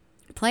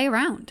play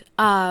around.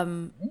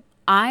 I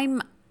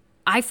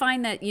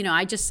find that,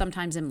 I just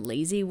sometimes am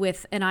lazy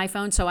with an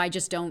iPhone, so I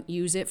just don't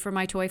use it for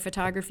my toy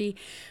photography.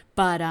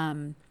 But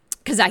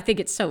because I think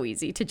it's so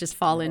easy to just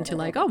fall into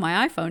like, oh,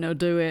 my iPhone will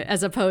do it,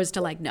 as opposed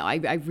to like, no,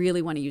 I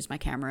really want to use my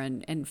camera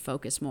and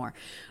focus more.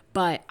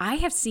 But I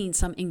have seen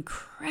some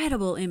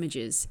incredible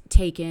images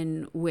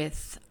taken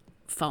with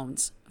phone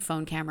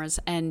cameras.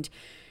 And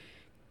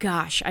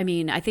gosh, I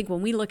mean, I think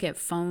when we look at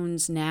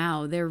phones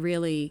now, they're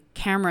really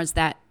cameras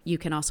that you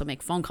can also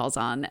make phone calls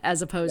on,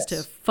 as opposed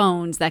to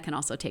phones that can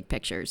also take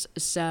pictures.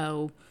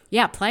 So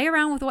yeah, play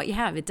around with what you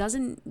have.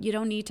 You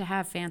don't need to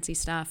have fancy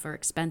stuff or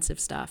expensive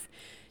stuff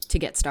to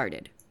get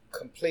started.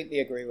 Completely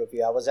agree with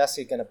you. I was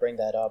actually going to bring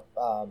that up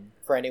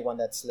for anyone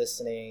that's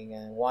listening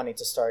and wanting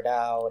to start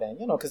out. And,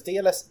 because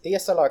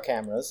DSLR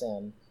cameras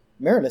and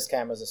mirrorless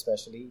cameras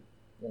especially,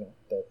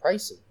 they're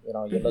pricey.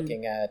 You're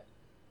looking at,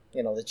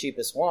 the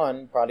cheapest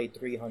one, probably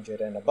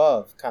 300 and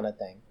above kind of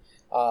thing.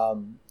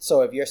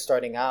 So if you're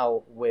starting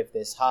out with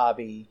this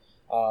hobby,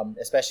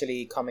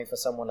 especially coming from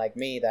someone like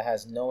me that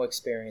has no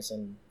experience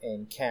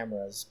in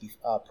cameras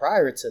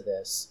prior to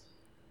this,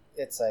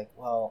 it's like,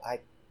 well,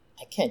 I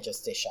can't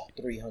just dish out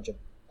 $300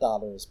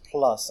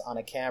 plus on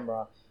a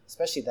camera,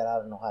 especially that I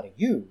don't know how to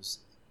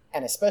use.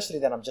 And especially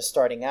that I'm just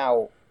starting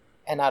out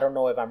and I don't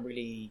know if I'm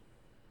really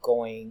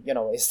going,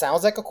 it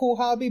sounds like a cool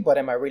hobby, but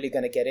am I really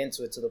going to get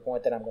into it to the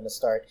point that I'm going to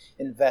start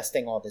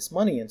investing all this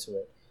money into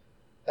it?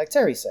 Like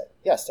Terry said,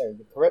 yes, Terry,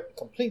 you're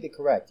completely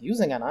correct.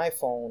 Using an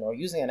iPhone or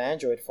using an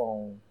Android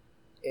phone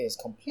is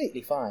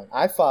completely fine.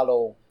 I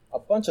follow a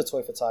bunch of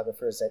toy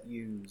photographers that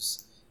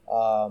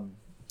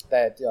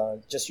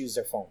just use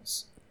their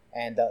phones,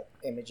 and the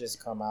images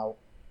come out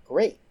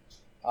great.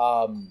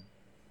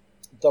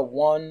 The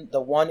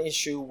one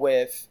issue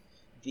with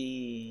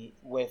the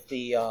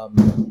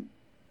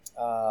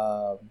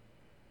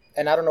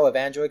and I don't know if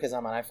Android, because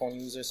I'm an iPhone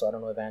user, so I don't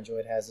know if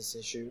Android has this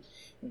issue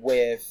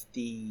with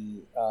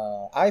the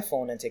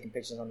iPhone and taking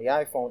pictures on the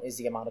iPhone, is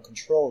the amount of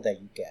control that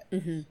you get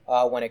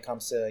when it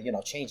comes to,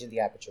 changing the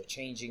aperture,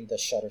 changing the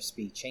shutter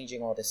speed,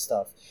 changing all this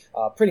stuff,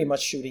 pretty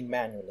much shooting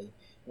manually,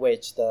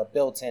 which the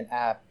built-in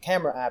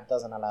camera app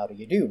doesn't allow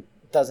you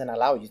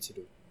to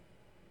do.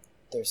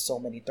 There's so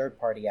many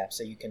third-party apps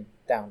that you can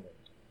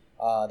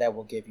download that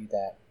will give you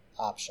that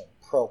option.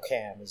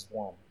 ProCam is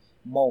one.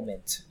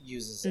 Moment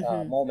is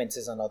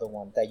another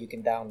one that you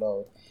can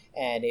download,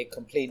 and it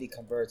completely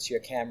converts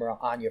your camera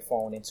on your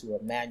phone into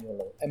a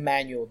manual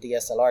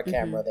DSLR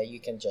camera that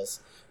you can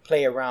just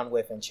play around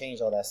with and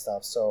change all that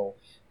stuff. So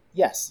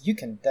yes, you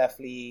can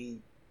definitely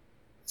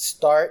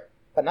start,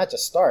 but not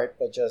just start,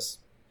 but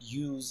just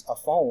use a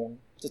phone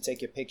to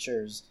take your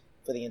pictures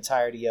for the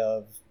entirety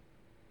of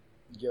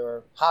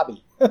your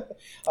hobby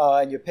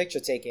and your picture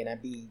taking,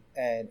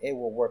 and it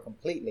will work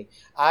completely.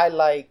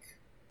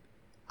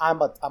 I'm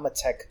a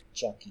tech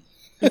junkie.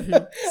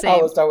 I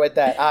will start with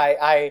that.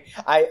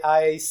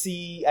 I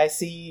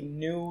see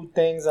new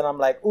things and I'm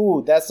like,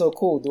 ooh, that's so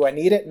cool. Do I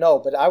need it? No,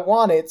 but I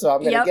want it, so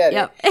I'm gonna get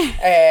it.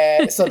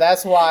 And so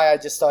that's why I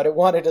just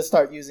wanted to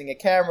start using a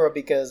camera,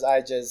 because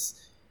I just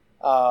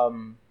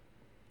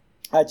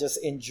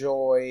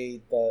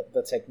enjoy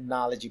the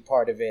technology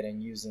part of it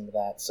and using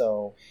that.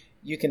 So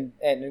you can,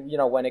 and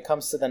when it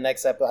comes to the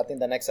next episode, I think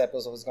the next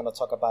episode is going to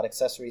talk about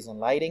accessories and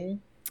lighting.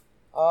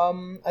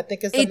 I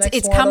think it's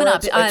next one. Coming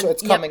up.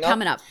 It's coming up.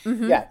 Coming up.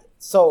 Mm-hmm. Yeah.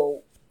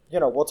 So,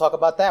 we'll talk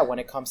about that when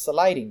it comes to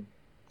lighting.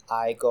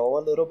 I go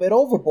a little bit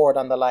overboard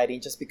on the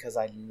lighting just because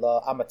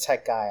I'm a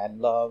tech guy. I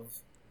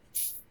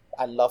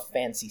love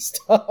fancy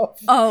stuff.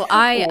 Oh,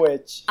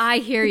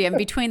 I hear you. And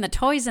between the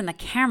toys and the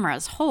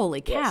cameras,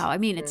 holy cow. Yes. I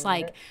mean, it's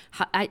like,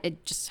 how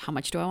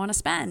much do I want to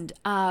spend?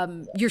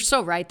 You're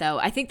so right, though.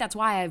 I think that's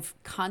why I've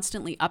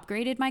constantly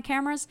upgraded my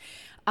cameras.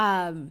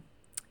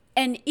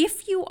 And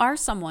if you are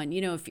someone,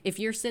 if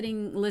you're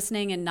sitting,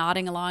 listening and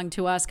nodding along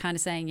to us, kind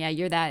of saying, yeah,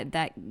 you're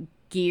that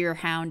gear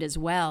hound as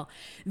well,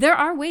 there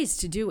are ways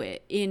to do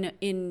it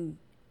and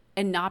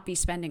not be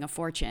spending a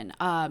fortune.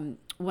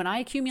 When I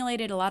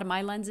accumulated a lot of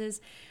my lenses,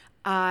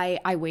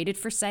 I waited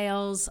for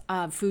sales.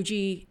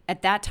 Fuji,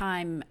 at that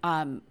time,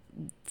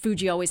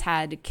 Fuji always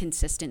had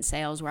consistent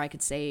sales where I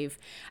could save.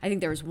 I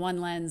think there was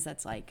one lens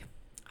that's like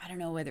I don't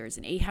know whether it's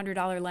an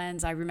 $800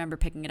 lens. I remember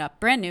picking it up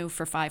brand new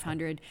for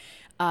 $500.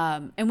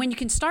 And when you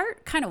can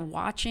start kind of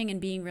watching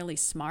and being really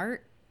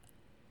smart,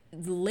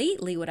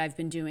 lately what I've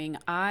been doing,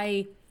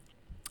 I've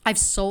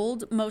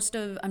sold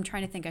I'm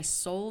trying to think, I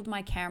sold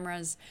my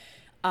cameras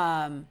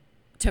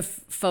to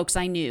folks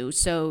I knew.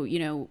 So,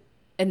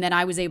 and then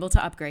I was able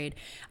to upgrade.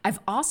 I've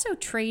also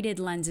traded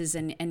lenses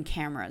and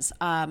cameras.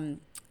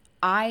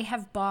 I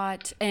have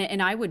bought,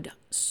 and I would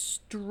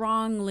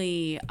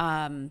strongly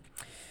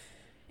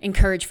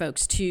encourage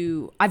folks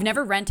to, I've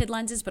never rented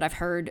lenses, but I've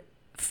heard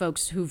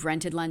folks who've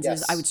rented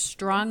lenses. Yes. I would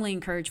strongly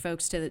encourage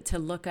folks to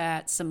look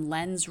at some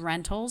lens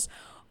rentals,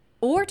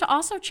 or to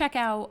also check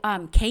out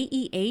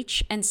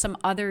KEH and some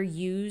other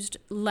used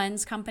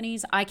lens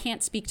companies. I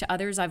can't speak to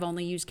others. I've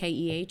only used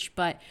KEH,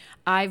 but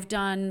I've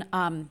done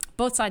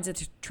both sides of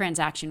the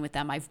transaction with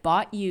them. I've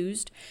bought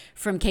used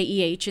from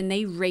KEH, and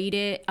they rate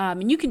it.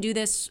 And you can do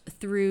this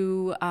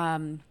through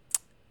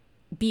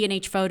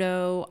B&H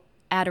Photo,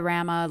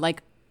 Adorama.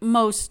 Like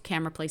most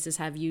camera places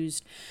have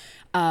used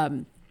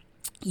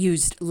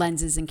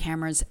lenses and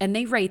cameras, and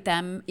they rate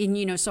them.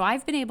 And so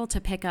I've been able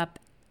to pick up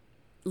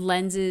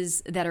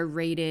lenses that are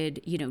rated,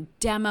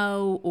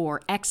 demo or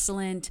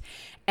excellent,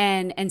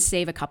 and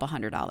save a couple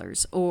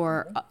 $100.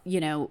 Or,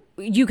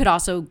 you could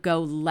also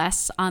go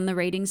less on the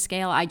rating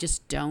scale. I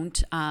just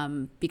don't,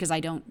 because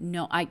I don't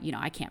know,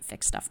 I can't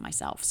fix stuff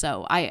myself.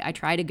 So I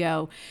try to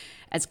go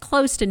as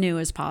close to new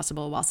as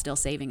possible while still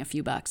saving a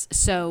few bucks.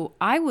 So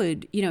I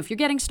would, if you're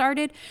getting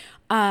started,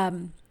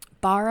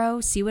 borrow,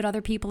 see what other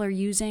people are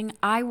using.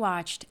 I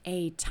watched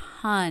a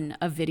ton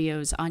of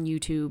videos on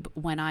YouTube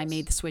when I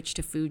made the switch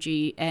to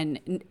Fuji.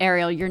 And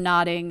Ariel, you're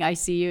nodding. I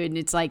see you. And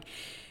it's like,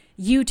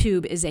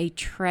 YouTube is a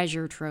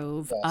treasure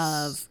trove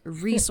of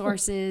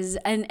resources.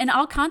 and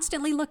I'll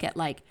constantly look at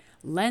like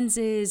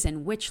lenses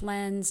and which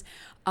lens,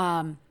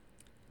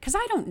 because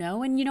I don't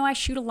know. And, I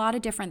shoot a lot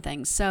of different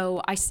things.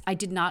 So I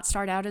did not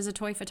start out as a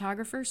toy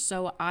photographer.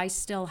 So I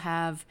still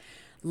have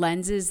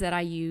lenses that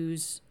I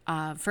use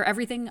for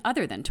everything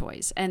other than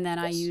toys. And then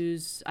I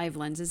have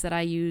lenses that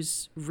I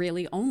use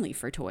really only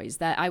for toys.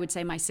 That I would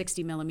say my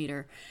 60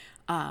 millimeter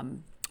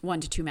 1-2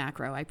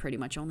 macro, I pretty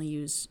much only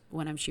use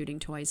when I'm shooting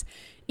toys,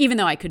 even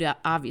though I could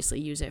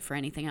obviously use it for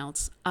anything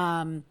else.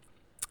 But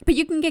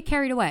you can get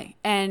carried away,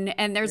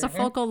 and there's a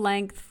focal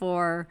length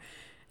for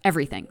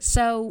everything.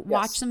 So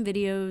watch some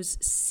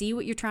videos, see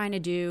what you're trying to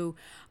do.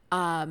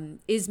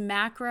 Is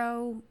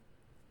macro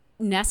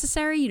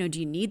necessary? Do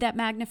you need that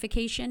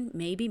magnification?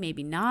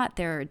 Maybe not.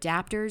 There are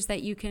adapters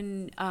that you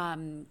can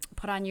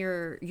put on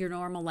your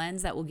normal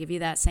lens that will give you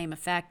that same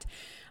effect.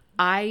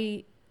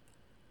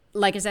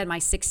 Like I said, my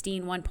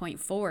 16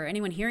 1.4,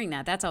 anyone hearing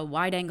that's a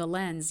wide angle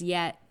lens,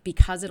 yet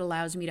because it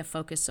allows me to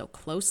focus so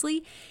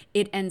closely,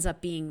 it ends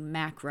up being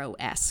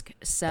macro-esque.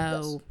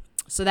 So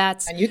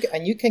that's, and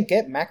you can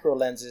get macro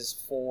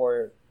lenses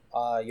for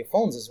your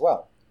phones as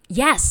well.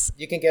 Yes.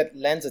 You can get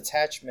lens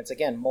attachments.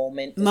 Again,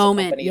 Moment is a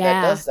company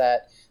that does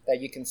that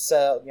you can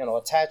sell,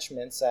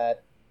 attachments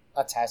that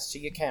attach to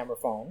your camera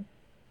phone,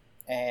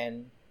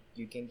 and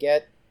you can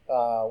get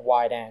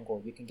wide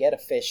angle, you can get a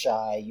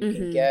fisheye, you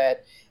can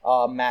get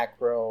a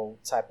macro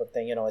type of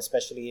thing,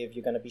 especially if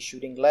you're going to be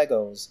shooting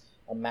Legos.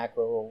 A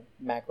macro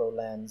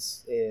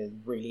lens, it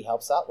really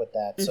helps out with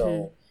that.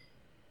 So,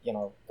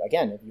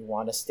 again, if you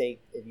want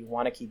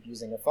to keep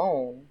using a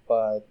phone,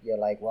 but you're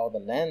like, well, the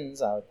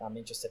lens, I'm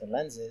interested in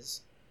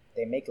lenses,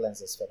 they make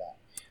lenses for that.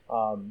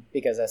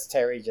 Because as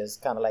Terry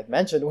just kind of like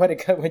mentioned, when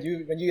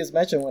you just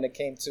mentioned when it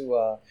came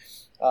to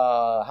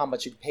how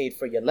much you paid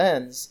for your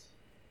lens,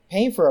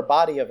 paying for a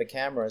body of a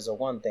camera is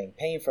one thing.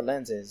 Paying for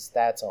lenses,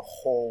 that's a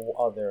whole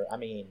other.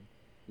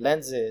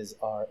 Lenses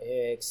are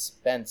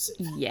expensive.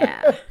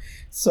 Yeah.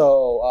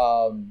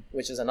 So,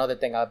 which is another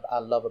thing I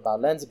love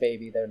about Lens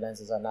Baby. Their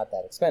lenses are not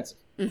that expensive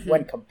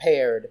when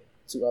compared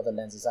to other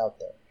lenses out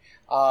there.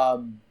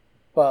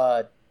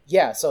 But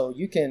yeah, so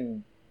you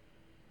can.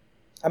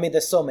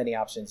 There's so many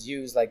options.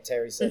 Use, like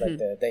Terry said, like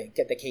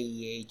get the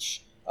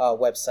KEH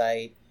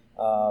website.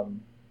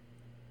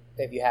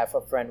 If you have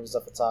a friend who's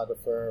a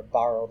photographer,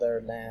 borrow their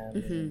lens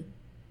and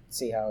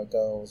see how it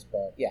goes.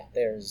 But yeah,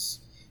 there's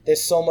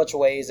so much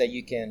ways that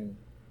you can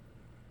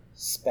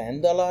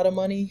spend a lot of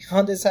money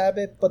on this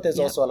habit, but there's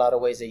also a lot of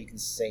ways that you can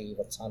save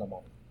a ton of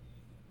money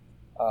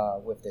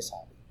with this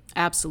habit.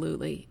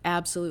 Absolutely.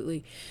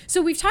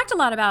 So we've talked a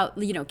lot about,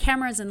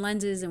 cameras and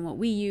lenses and what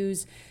we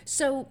use.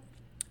 So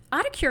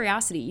out of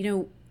curiosity,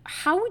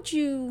 how would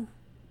you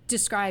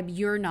describe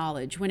your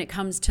knowledge when it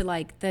comes to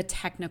like the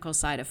technical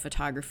side of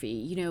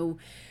photography?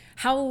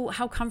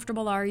 How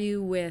comfortable are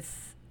you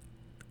with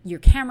your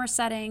camera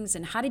settings,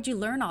 and how did you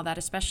learn all that,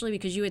 especially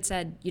because you had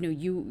said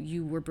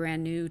you were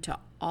brand new to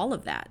all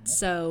of that?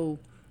 So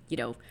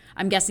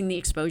I'm guessing the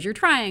exposure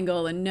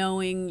triangle and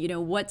knowing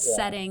what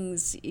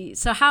settings.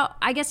 So how,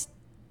 I guess,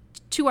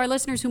 to our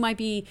listeners who might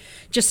be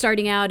just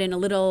starting out and a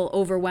little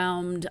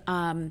overwhelmed,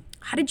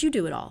 how did you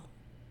do it all?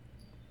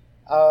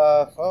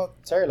 Well,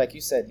 Terry, like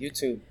you said,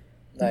 YouTube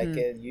Like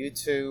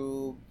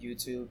YouTube.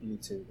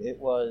 It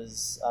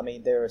was, I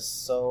mean, there are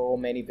so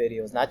many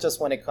videos, not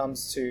just when it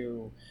comes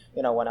to,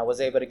 when I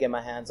was able to get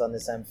my hands on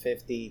this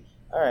M50.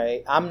 All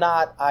right,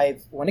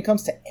 when it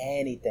comes to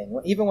anything,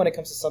 even when it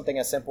comes to something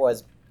as simple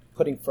as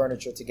putting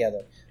furniture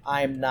together,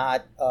 I'm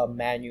not a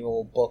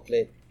manual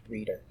booklet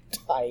reader.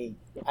 I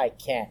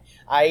can't.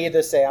 I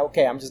either say,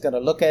 okay, I'm just going to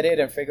look at it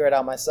and figure it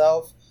out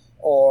myself,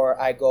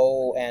 or I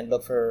go and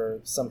look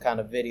for some kind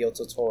of video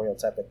tutorial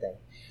type of thing.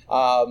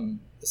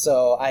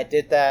 So I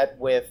did that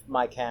with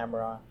my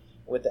camera,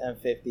 with the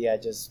M50. I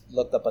just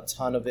looked up a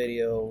ton of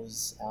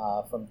videos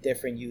from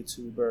different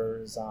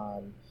YouTubers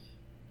on,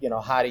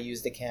 how to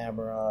use the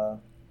camera,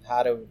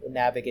 how to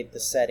navigate the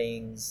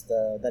settings,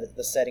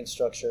 the setting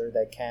structure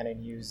that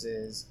Canon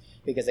uses.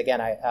 Because again,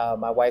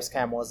 my wife's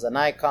camera was a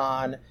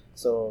Nikon,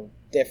 so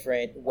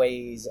different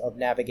ways of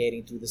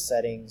navigating through the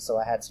settings. So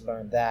I had to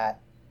learn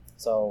that.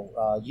 So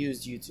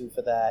used YouTube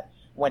for that.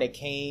 When it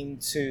came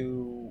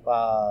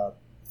to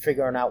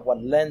figuring out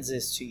what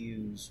lenses to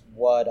use,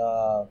 what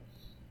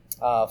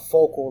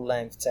focal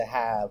length to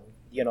have,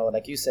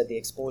 like you said, the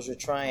exposure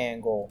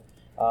triangle,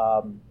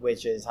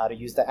 which is how to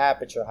use the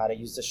aperture, how to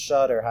use the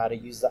shutter, how to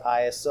use the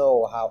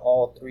ISO, how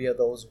all three of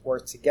those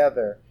work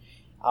together.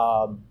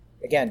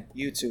 Again,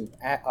 YouTube,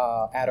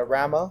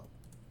 Adorama,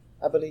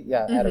 I believe.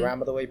 Yeah,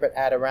 Adorama, the way, but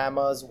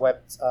Adorama's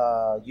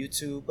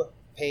YouTube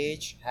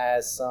page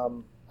has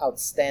some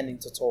outstanding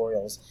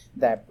tutorials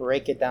that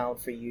break it down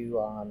for you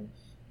on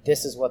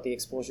this is what the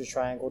exposure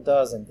triangle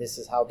does and this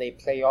is how they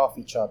play off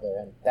each other.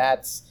 And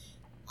that's,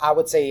 I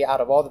would say, out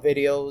of all the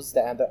videos,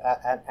 the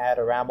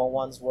Adorama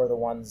ones were the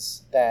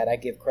ones that I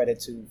give credit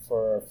to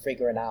for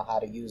figuring out how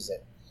to use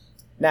it.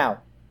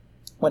 Now,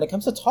 when it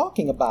comes to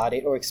talking about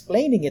it or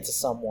explaining it to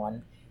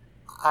someone,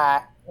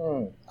 I'm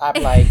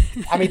like,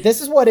 I mean, this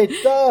is what it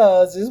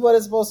does, this is what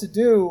it's supposed to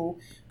do,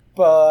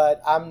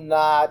 but I'm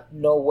not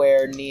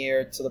nowhere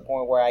near to the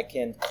point where I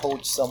can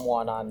coach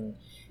someone on,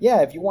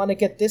 if you want to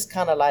get this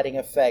kind of lighting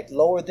effect,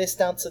 lower this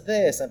down to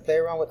this and play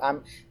around with.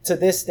 To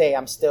this day,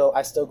 I still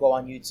go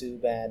on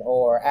YouTube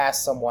or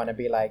ask someone and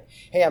be like,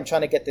 hey, I'm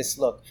trying to get this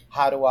look.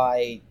 How do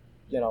I,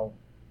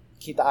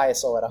 keep the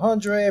ISO at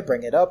 100,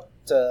 bring it up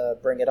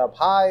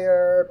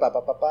higher,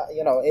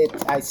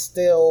 I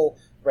still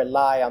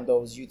rely on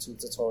those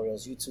YouTube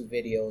tutorials, YouTube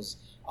videos,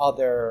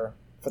 other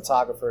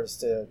photographers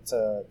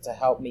to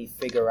help me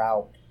figure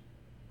out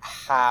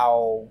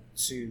how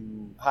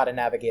to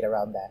navigate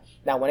around that.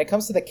 Now, when it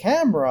comes to the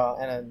camera,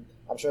 and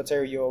I'm sure,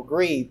 Terry, you'll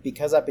agree,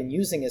 because I've been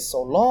using it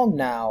so long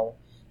now,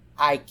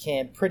 I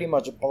can pretty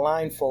much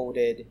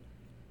blindfolded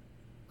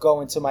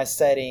go into my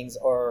settings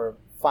or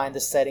find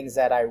the settings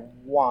that I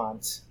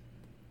want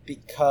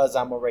because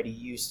I'm already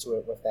used to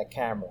it with that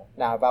camera.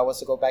 Now, if I was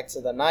to go back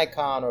to the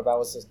Nikon or if I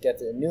was to get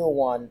the new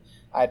one,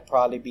 I'd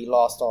probably be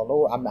lost all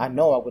over. I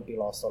know I would be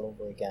lost all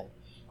over again.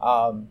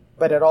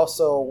 But it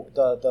also,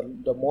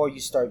 the more you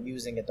start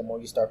using it, the more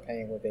you start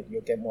playing with it,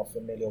 you'll get more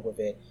familiar with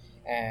it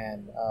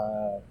and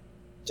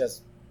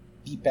just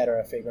be better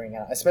at figuring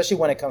out, especially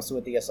when it comes to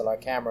a DSLR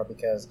camera,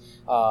 because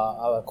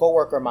a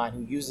coworker of mine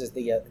who uses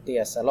the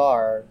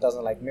DSLR,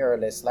 doesn't like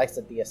mirrorless, likes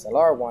the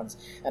DSLR ones,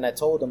 and I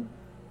told him,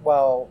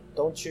 well,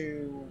 don't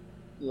you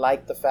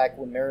like the fact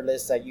with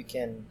mirrorless that you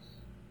can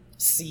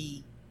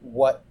see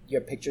what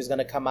your picture is going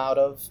to come out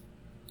of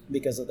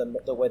because of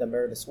the way the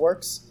mirrorless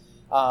works?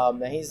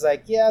 And he's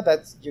like, yeah,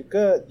 you're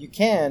good, you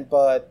can,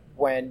 but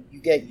when you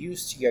get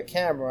used to your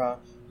camera,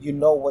 you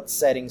know what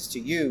settings to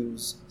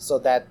use, so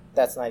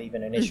that's not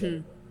even an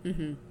issue.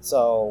 Mm-hmm.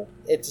 So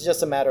it's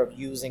just a matter of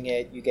using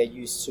it. You get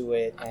used to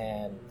it,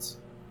 and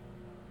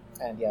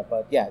yeah.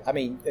 But yeah, I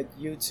mean,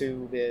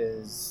 YouTube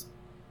is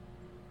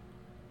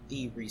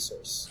the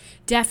resource.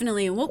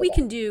 Definitely. And what we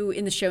can do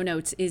in the show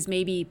notes is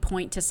maybe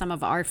point to some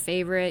of our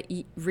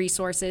favorite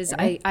resources.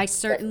 Mm-hmm. I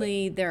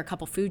certainly, there are a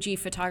couple Fuji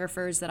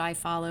photographers that I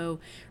follow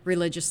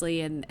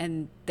religiously,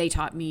 and they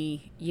taught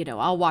me,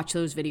 I'll watch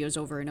those videos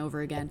over and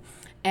over again.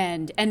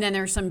 And then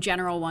there's some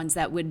general ones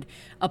that would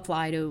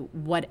apply to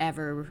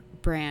whatever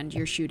brand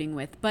you're shooting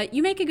with. But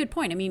you make a good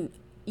point. I mean,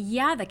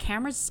 yeah, the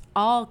cameras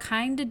all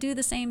kind of do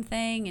the same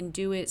thing and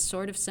do it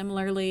sort of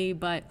similarly,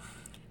 but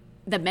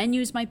the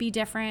menus might be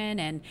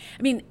different. And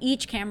I mean,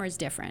 each camera is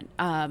different.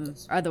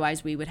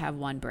 Otherwise we would have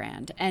one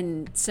brand.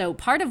 And so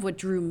part of what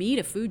drew me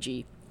to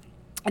Fuji,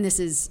 and this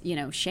is,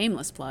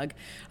 shameless plug,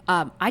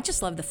 I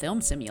just love the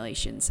film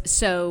simulations.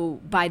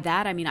 So by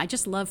that, I mean, I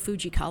just love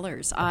Fuji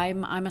colors.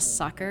 I'm a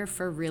sucker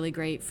for really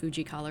great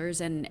Fuji colors.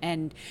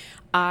 And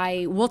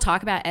we'll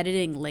talk about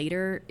editing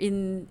later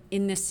in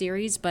this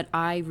series, but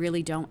I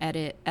really don't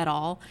edit at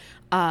all.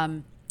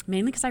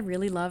 Mainly because I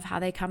really love how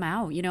they come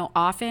out.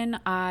 Often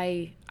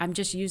I'm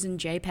just using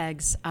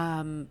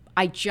JPEGs.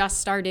 I just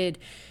started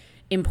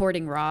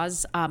importing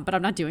RAWs, but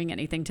I'm not doing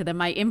anything to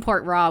them. I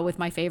import RAW with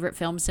my favorite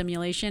film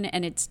simulation,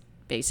 and it's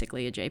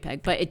basically a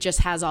JPEG, but it just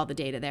has all the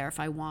data there if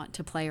I want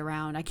to play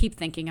around. I keep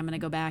thinking I'm going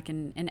to go back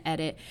and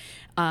edit,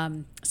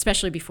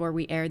 especially before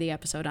we air the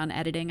episode on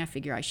editing. I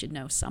figure I should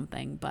know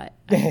something, but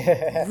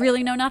I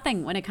really know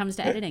nothing when it comes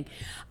to editing.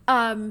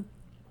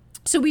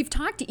 So we've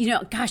talked,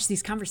 gosh,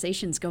 these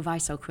conversations go by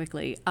so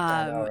quickly.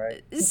 I know,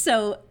 right?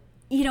 So,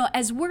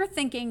 as we're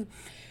thinking,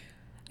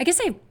 I guess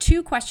I have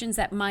two questions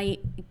that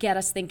might get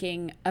us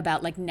thinking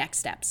about like next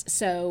steps.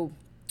 So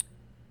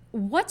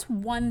what's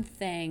one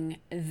thing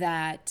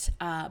that,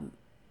 a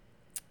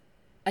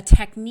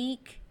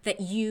technique that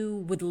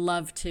you would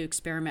love to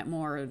experiment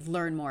more or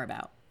learn more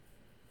about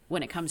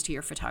when it comes to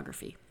your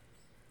photography?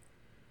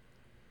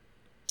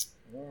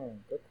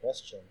 Good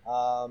question.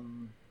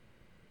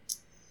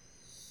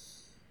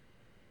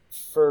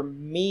 For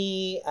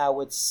me, I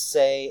would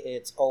say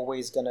it's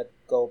always gonna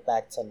go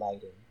back to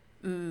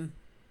lighting.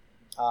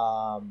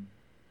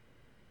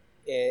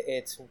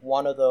 It's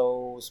one of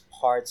those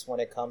parts when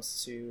it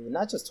comes to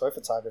not just toy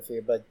photography,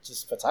 but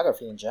just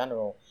photography in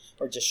general,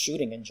 or just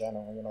shooting in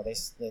general.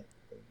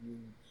 You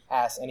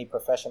ask any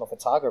professional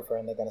photographer,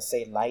 and they're gonna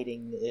say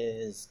lighting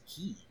is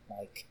key.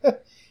 Like,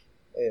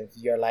 if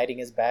your lighting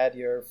is bad,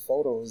 your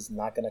photo is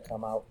not gonna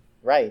come out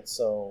right.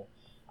 So,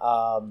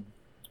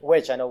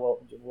 which I know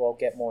we'll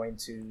get more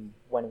into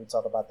when we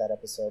talk about that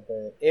episode,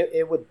 but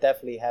it would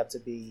definitely have to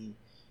be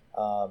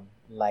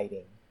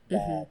lighting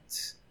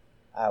that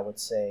I would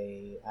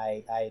say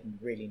I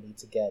really need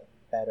to get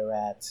better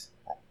at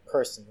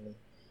personally,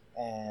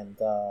 and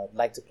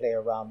like to play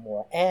around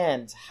more.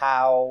 And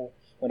how,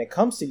 when it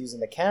comes to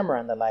using the camera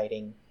and the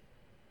lighting,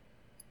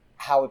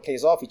 how it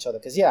plays off each other.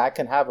 Because I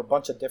can have a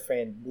bunch of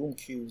different boom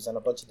cues and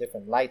a bunch of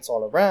different lights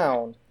all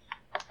around,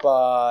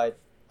 but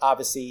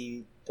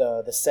obviously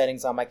the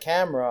settings on my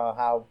camera,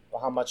 how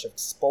much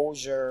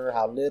exposure,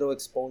 how little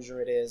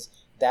exposure it is,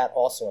 that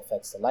also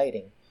affects the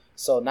lighting.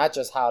 So not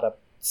just how to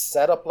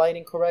set up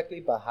lighting correctly,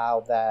 but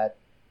how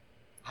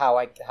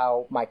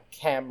my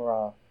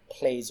camera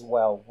plays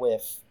well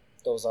with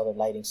those other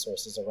lighting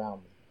sources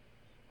around me.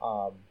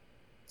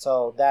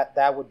 So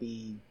that would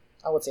be,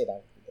 I would say that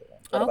would be the one.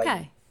 What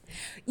about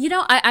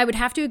you? I would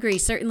have to agree.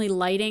 Certainly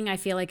lighting, I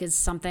feel like, is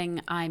something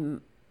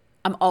I'm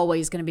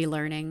always going to be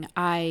learning.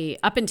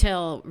 Up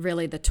until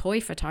really the toy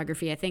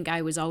photography, I think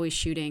I was always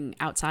shooting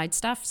outside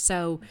stuff.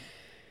 So,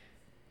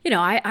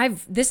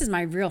 this is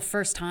my real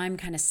first time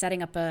kind of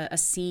setting up a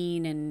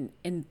scene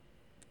and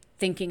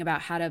thinking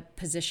about how to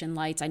position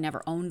lights. I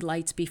never owned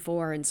lights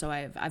before, and so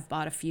I've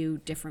bought a few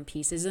different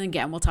pieces. And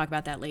again, we'll talk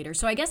about that later.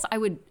 So I guess I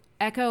would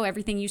echo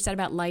everything you said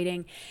about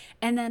lighting,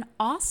 and then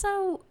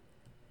also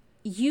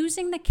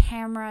using the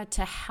camera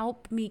to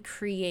help me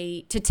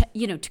create,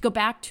 to go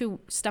back to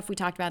stuff we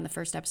talked about in the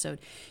first episode,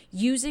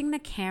 using the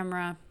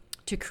camera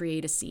to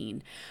create a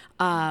scene.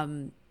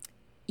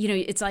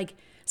 It's like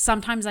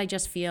sometimes I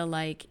just feel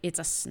like it's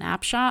a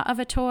snapshot of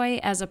a toy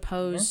as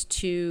opposed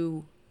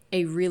to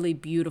a really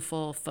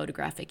beautiful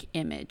photographic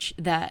image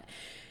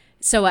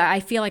so I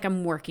feel like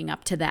I'm working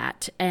up to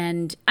that,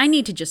 and I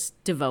need to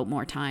just devote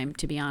more time,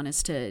 to be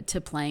honest,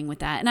 to playing with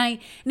that. And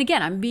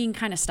again, I'm being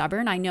kind of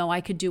stubborn. I know I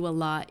could do a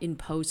lot in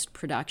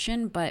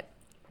post-production, but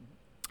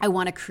I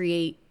want to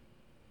create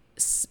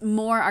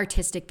more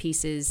artistic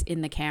pieces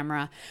in the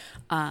camera.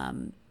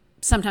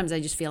 Sometimes I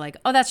just feel like,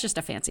 that's just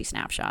a fancy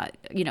snapshot.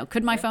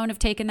 Could my phone have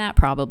taken that?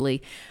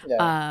 Probably.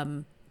 Yeah.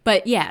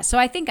 But yeah, so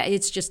I think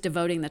it's just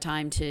devoting the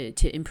time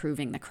to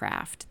improving the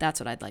craft.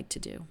 That's what I'd like to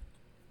do.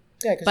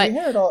 Yeah, because you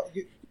hear it all.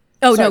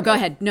 Go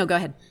ahead. No, go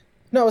ahead.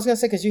 No, I was going to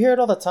say, because you hear it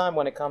all the time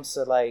when it comes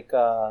to like,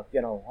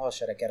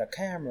 should I get a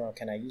camera?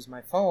 Can I use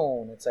my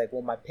phone? It's like,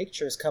 will my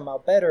pictures come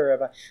out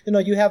better?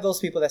 You have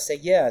those people that say,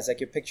 it's like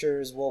your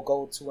pictures will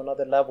go to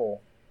another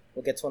level.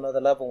 We'll get to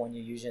another level when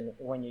you're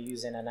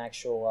using an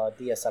actual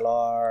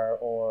DSLR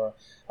or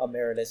a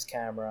mirrorless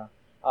camera.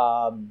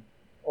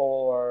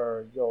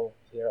 Or you'll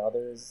hear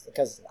others,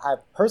 because I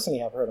personally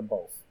have heard them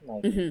both.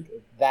 Like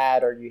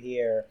that, or you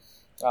hear,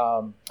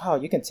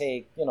 you can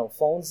take,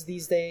 phones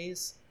these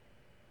days,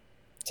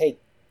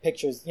 take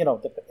pictures,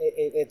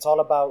 it's all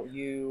about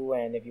you.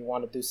 And if you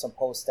want to do some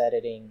post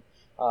editing,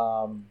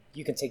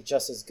 you can take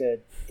just as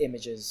good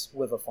images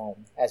with a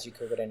phone as you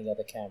could with any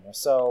other camera.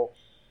 So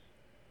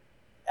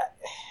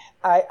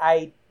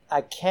I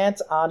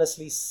can't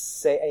honestly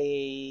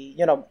say,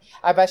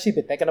 I've actually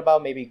been thinking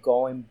about maybe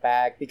going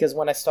back, because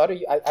when I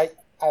started,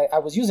 I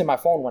was using my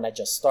phone when I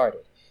just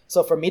started.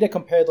 So for me to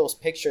compare those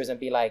pictures and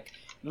be like,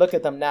 look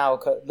at them now,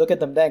 look at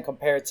them then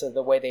compared to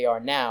the way they are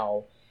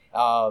now.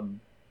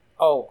 I'm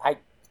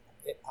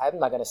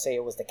not going to say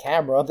it was the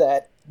camera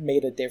that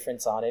made a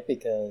difference on it,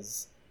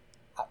 because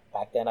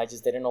back then I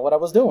just didn't know what I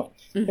was doing.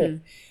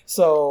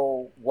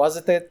 So was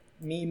it that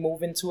me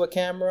moving to a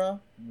camera?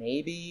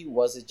 Maybe.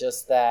 Was it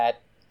just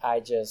that I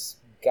just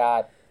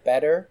got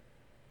better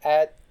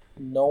at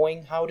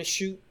knowing how to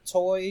shoot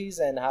toys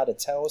and how to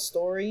tell a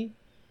story?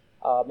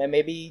 And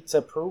maybe to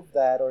prove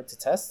that, or to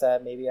test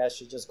that, maybe I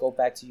should just go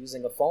back to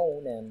using a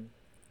phone and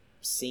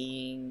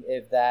seeing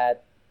if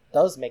that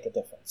does make a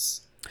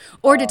difference.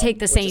 Or to take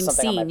the same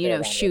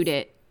scene, shoot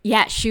it.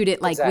 Yeah, shoot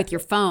it like with your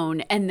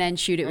phone, and then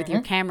shoot it with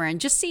your camera, and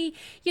just see,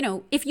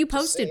 if you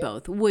posted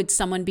both, would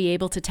someone be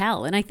able to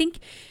tell? And I think,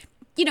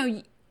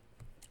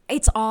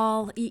 it's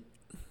all,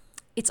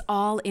 it's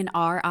all in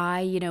our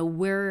eye. You know,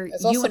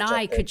 you and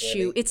I could shoot.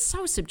 Really. It's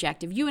so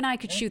subjective. You and I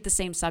could shoot the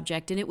same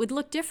subject and it would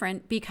look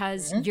different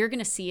because you're going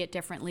to see it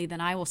differently than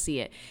I will see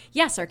it.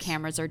 Yes, our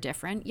cameras are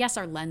different. Yes,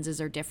 our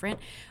lenses are different,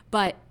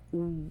 but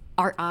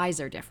our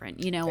eyes are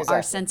different. You know,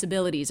 our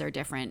sensibilities are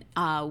different.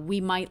 We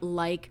might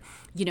like,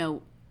 you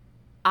know,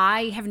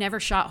 I have never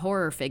shot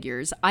horror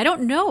figures. I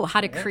don't know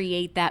how to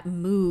create that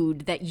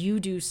mood that you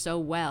do so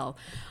well.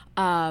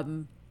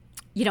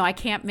 You know, I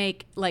can't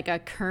make like a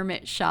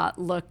Kermit shot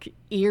look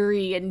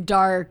eerie and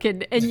dark.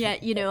 And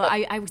yet, you know,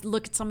 I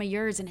look at some of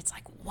yours and it's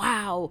like,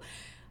 wow,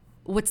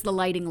 what's the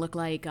lighting look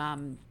like?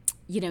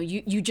 You know,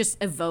 you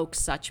just evoke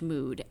such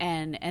mood.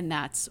 And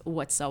that's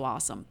what's so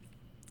awesome.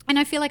 And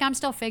I feel like I'm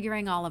still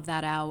figuring all of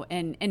that out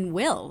and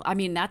will. I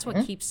mean, that's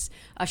what keeps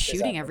us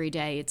shooting every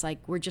day. It's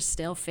like we're just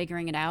still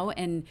figuring it out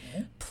and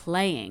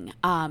playing,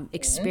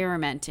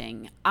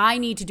 experimenting. I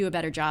need to do a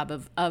better job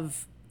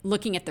of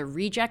looking at the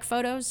reject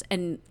photos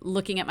and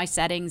looking at my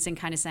settings and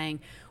kind of saying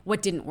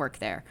what didn't work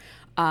there.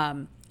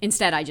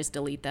 Instead, I just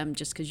delete them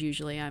just because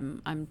usually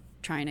I'm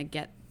trying to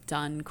get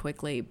done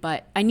quickly.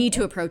 But I need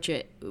to approach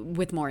it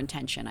with more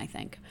intention, I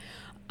think.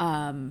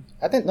 I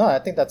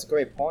think that's a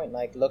great point.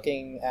 Like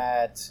looking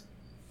at,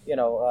 you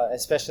know,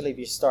 especially if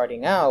you're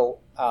starting out,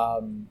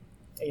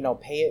 you know,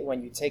 pay it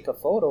when you take a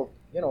photo,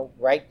 you know,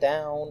 write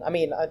down. I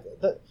mean,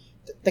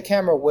 the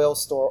camera will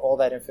store all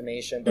that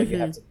information, but you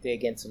have to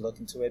dig in to look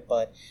into it.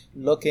 But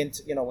look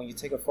into, you know, when you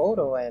take a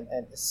photo and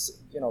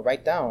you know,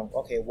 write down,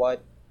 okay,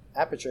 what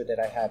aperture did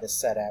I have it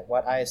set at?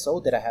 What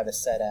ISO did I have it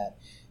set at?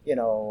 You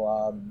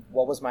know,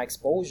 what was my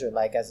exposure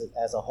like as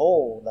a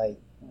whole? Like,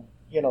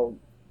 you know,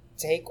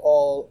 take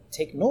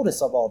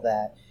notice of all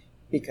that,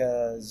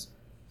 because,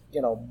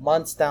 you know,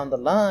 months down the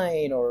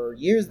line or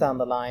years down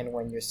the line,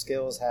 when your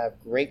skills have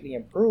greatly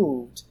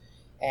improved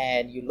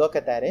and you look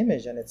at that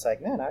image and it's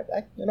like, man, I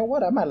you know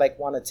what, I might like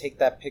want to take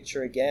that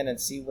picture again and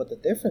see what the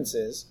difference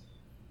is.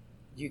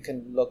 You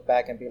can look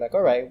back and be like,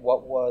 all right,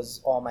 what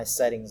was all my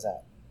settings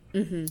at?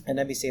 And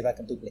let me see if I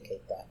can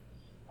duplicate that.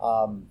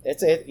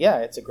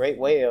 It's a great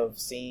way of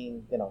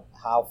seeing, you know,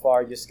 how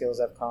far your skills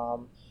have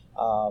come,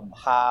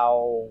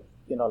 how,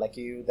 you know, like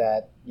you,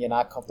 that you're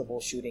not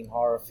comfortable shooting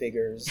horror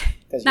figures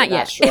because you're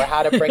not sure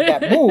how to bring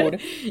that mood.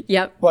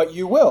 But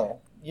you will.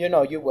 You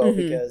know, you will,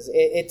 because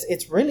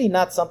it's really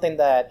not something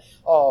that,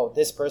 oh,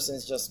 this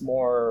person's just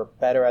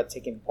better at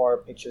taking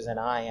horror pictures than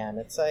I am.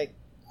 It's like,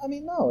 I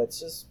mean, no, it's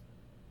just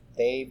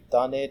they've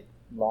done it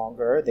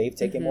longer. They've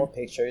taken more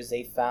pictures.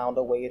 They found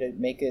a way to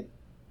make it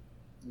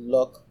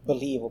look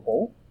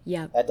believable.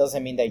 That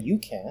doesn't mean that you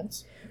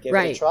can't. Give it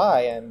a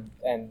try and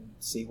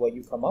see what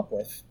you come up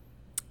with.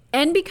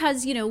 And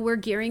because, you know, we're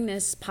gearing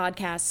this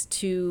podcast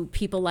to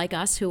people like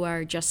us who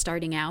are just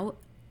starting out,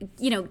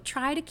 you know,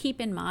 try to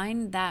keep in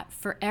mind that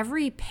for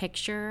every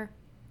picture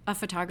a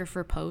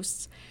photographer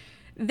posts,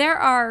 there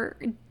are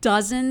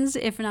dozens,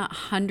 if not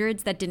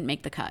hundreds, that didn't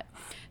make the cut.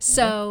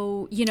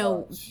 So, you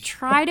know,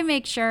 try to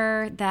make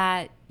sure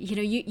that, you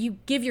know, you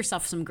give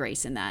yourself some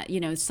grace in that. You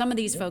know, some of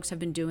these folks have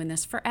been doing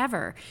this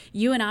forever.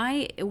 You and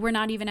I, we're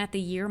not even at the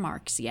year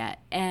marks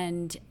yet.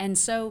 And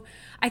so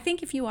I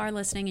think if you are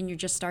listening and you're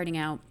just starting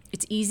out,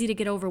 it's easy to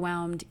get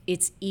overwhelmed.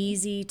 It's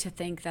easy to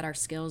think that our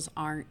skills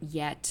aren't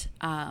yet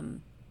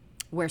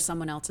where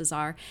someone else's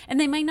are. And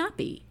they might not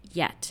be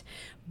yet.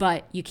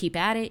 But you keep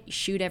at it, you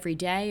shoot every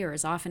day or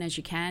as often as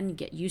you can,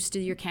 get used to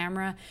your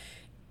camera.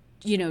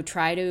 You know,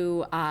 try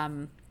to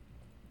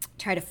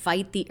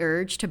fight the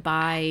urge to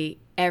buy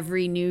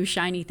every new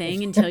shiny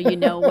thing until you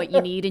know what you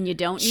need and you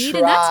don't need.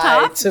 And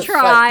that's tough.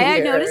 Try. I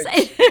notice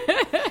it.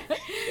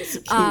 It's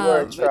a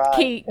keyword,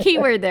 try.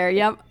 Keyword there,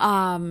 yep.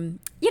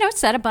 You know,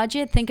 set a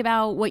budget, think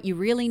about what you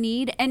really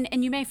need, and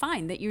you may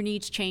find that your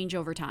needs change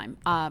over time.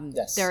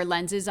 There are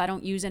lenses I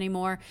don't use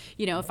anymore.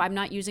 You know, if I'm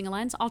not using a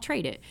lens, I'll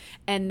trade it,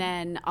 and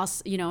then I'll,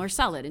 you know, or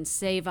sell it and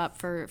save up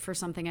for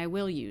something I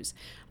will use.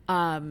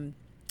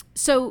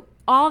 So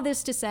all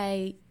this to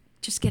say,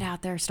 just get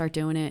out there, start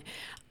doing it.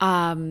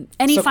 Oh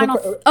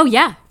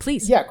yeah,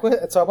 please. Yeah,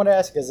 so I want to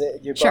ask, because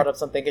you brought up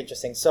something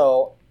interesting.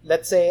 So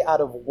let's say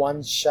out of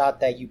one shot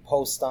that you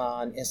post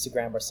on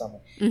Instagram or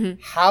something,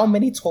 how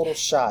many total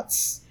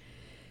shots,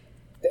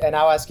 and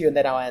I'll ask you and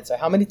then I'll answer,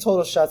 how many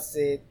total shots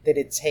did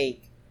it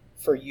take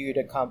for you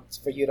to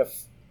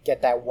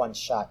get that one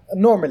shot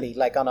normally,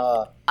 like on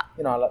a,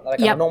 you know, like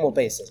on a normal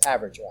basis,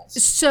 average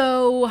wise?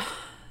 So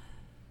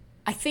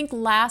I think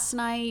last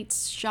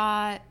night's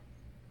shot,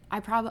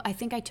 I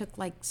think I took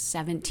like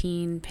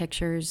 17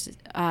 pictures.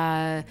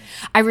 I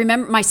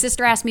remember my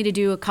sister asked me to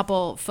do a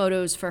couple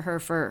photos for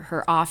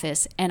her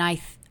office, and I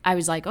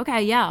was like,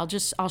 okay, yeah,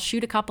 I'll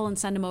shoot a couple and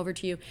send them over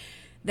to you.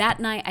 That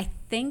night, I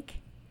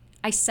think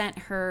I sent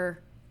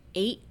her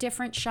 8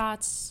 different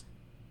shots.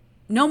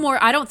 No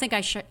more. I don't think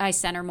I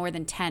sent her more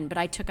than 10, but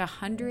I took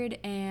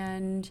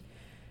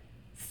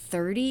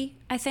 130,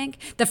 I think.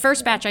 The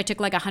first batch I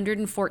took like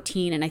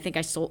 114, and I think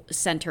I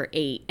sent her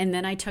 8, and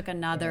then I took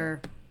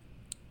another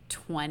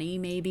 20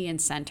 maybe and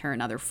sent her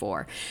another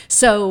 4.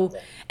 So,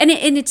 and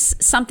it's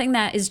something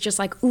that is just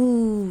like,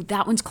 ooh,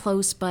 that one's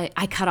close, but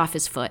I cut off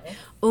his foot.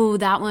 Oh,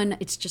 that one,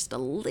 it's just a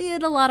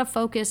little out of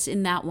focus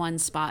in that one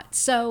spot.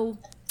 So,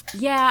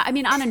 yeah, I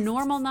mean, on a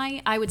normal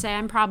night, I would say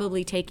I'm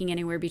probably taking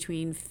anywhere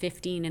between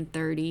 15 and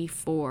 30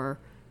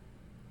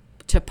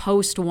 to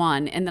post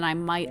one, and then I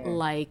might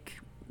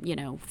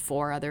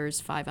 4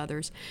 others, 5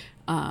 others.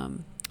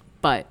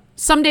 But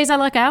some days I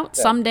luck out.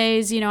 Yeah. Some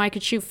days, I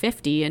could shoot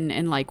 50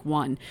 in like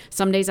 1.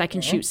 Some days I can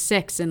shoot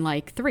 6 in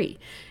like 3.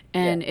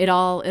 And it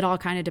all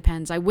kind of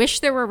depends. I wish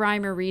there were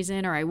rhyme or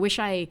reason, or I wish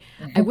I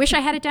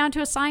had it down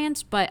to a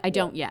science, but I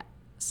don't yet.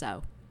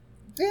 So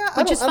yeah,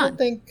 I don't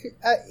think.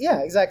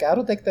 Exactly. I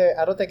don't think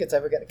it's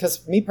ever gonna.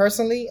 Because me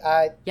personally,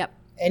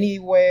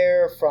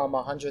 anywhere from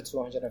 100 to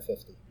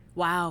 150.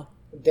 Wow.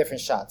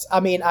 Different shots. I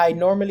mean, I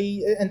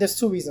normally, and there's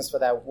 2 reasons for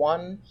that.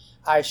 One,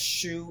 I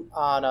shoot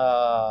on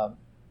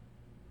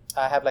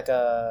I have like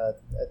I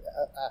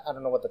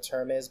don't know what the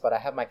term is, but I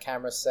have my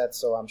camera set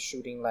so I'm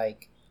shooting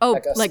like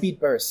a speed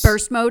burst.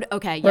 Burst mode?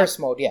 Okay. Burst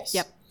mode, yes.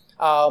 Yep.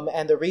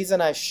 And the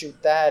reason I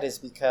shoot that is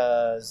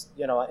because,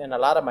 in a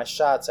lot of my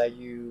shots I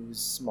use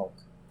smoke.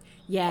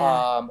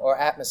 Yeah. Or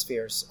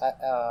atmospheres.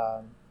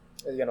 To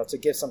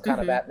give some kind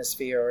of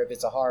atmosphere, or if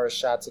it's a horror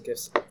shot, to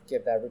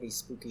give that really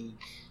spooky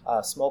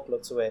smoke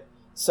look to it.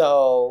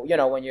 So,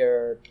 when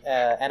you're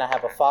and I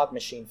have a fog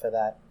machine for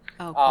that.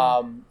 Oh,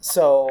 cool.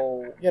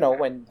 So,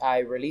 when I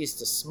release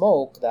the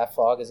smoke, that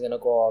fog is going to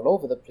go all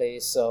over the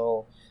place.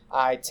 So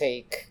I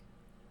take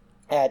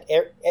at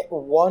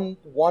one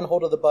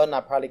hold of the button,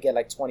 I probably get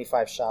like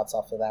 25 shots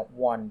off of that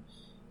one,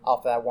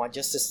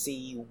 just to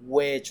see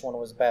which one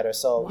was better.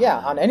 So yeah,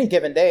 on any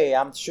given day,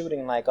 I'm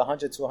shooting like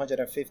 100 to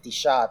 150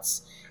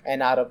 shots.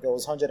 And out of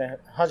those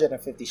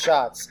 150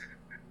 shots,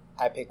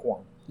 I pick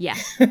one. Yeah.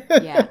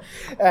 Yeah.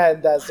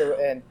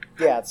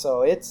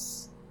 So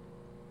it's,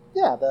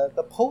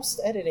 the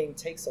post editing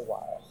takes a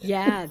while.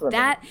 Yeah,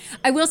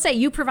 I will say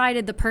you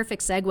provided the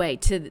perfect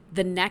segue to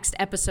the next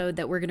episode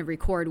that we're going to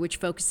record, which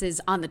focuses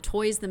on the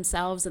toys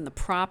themselves and the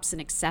props and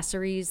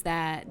accessories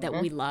that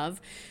we love.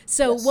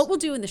 So what we'll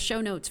do in the show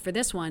notes for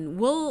this one,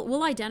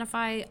 we'll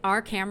identify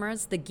our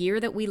cameras, the gear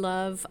that we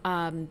love,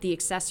 the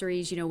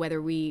accessories,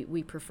 whether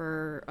we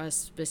prefer a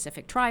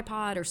specific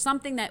tripod or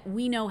something that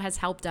we know has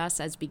helped us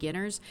as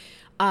beginners.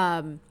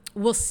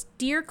 We'll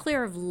steer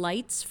clear of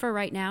lights for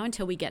right now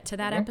until we get to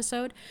that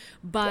episode.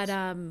 But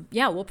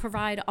we'll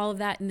provide all of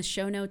that in the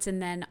show notes.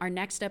 And then our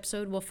next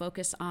episode will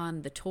focus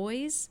on the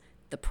toys,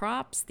 the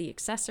props, the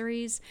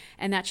accessories.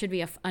 And that should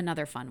be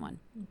another fun one.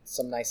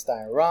 Some nice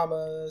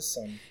dioramas,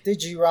 some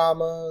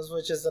digiramas,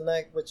 which is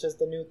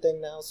the new thing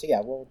now. So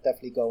yeah, we'll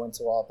definitely go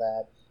into all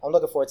that. I'm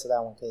looking forward to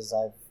that one because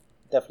I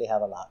definitely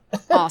have a lot.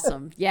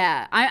 Awesome.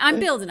 Yeah,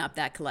 I'm building up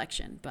that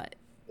collection. But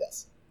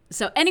yes.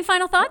 So any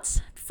final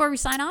thoughts before we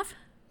sign off?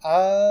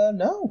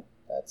 No,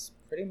 that's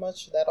pretty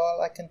much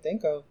all I can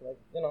think of.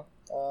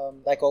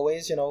 Like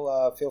always,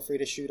 feel free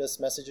to shoot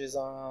us messages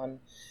on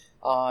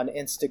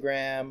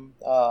Instagram.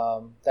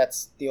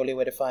 That's the only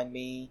way to find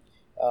me.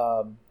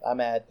 I'm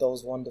at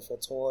Those Wonderful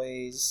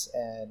Toys,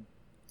 and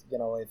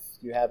if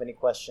you have any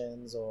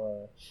questions,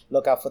 or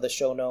look out for the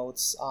show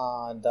notes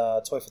on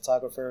the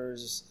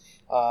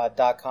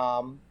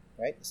toyphotographers.com.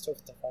 Right? It's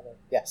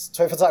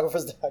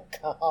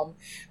toyphotographers.com,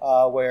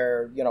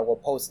 where we'll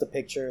post the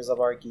pictures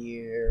of our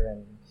gear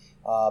and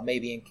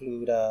maybe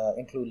include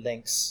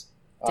links.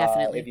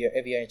 Definitely,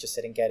 if you're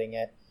interested in getting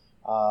it.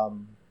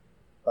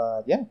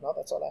 But yeah, no,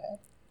 that's all I have.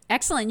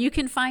 Excellent. You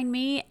can find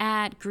me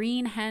at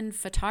Green Hen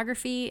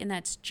Photography, and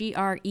that's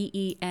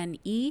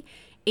GREENEHEN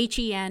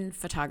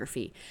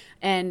Photography.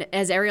 And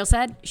as Ariel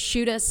said,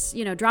 shoot us,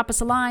 drop us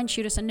a line,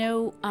 shoot us a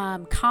note,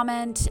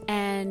 comment,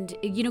 and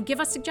give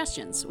us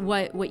suggestions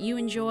what you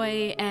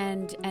enjoy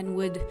and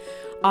would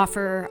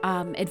offer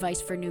advice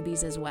for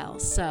newbies as well.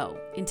 So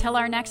until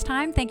our next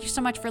time, thank you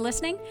so much for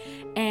listening,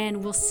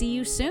 and we'll see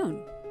you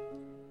soon.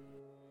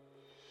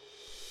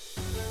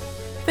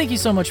 Thank you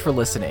so much for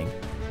listening.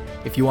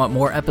 If you want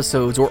more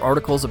episodes or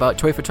articles about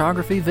toy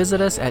photography,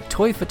 visit us at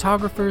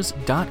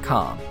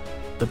toyphotographers.com.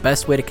 The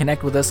best way to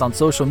connect with us on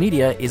social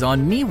media is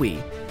on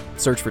MeWe.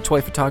 Search for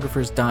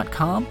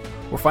toyphotographers.com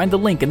or find the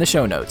link in the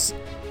show notes.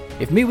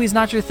 If MeWe's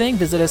not your thing,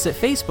 visit us at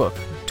Facebook,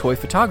 Toy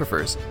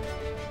Photographers,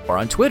 or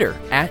on Twitter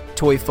at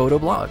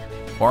ToyPhotoblog,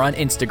 or on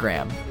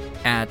Instagram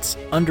at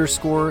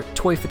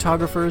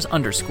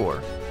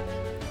 _toyphotographers_.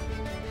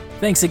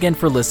 Thanks again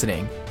for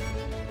listening.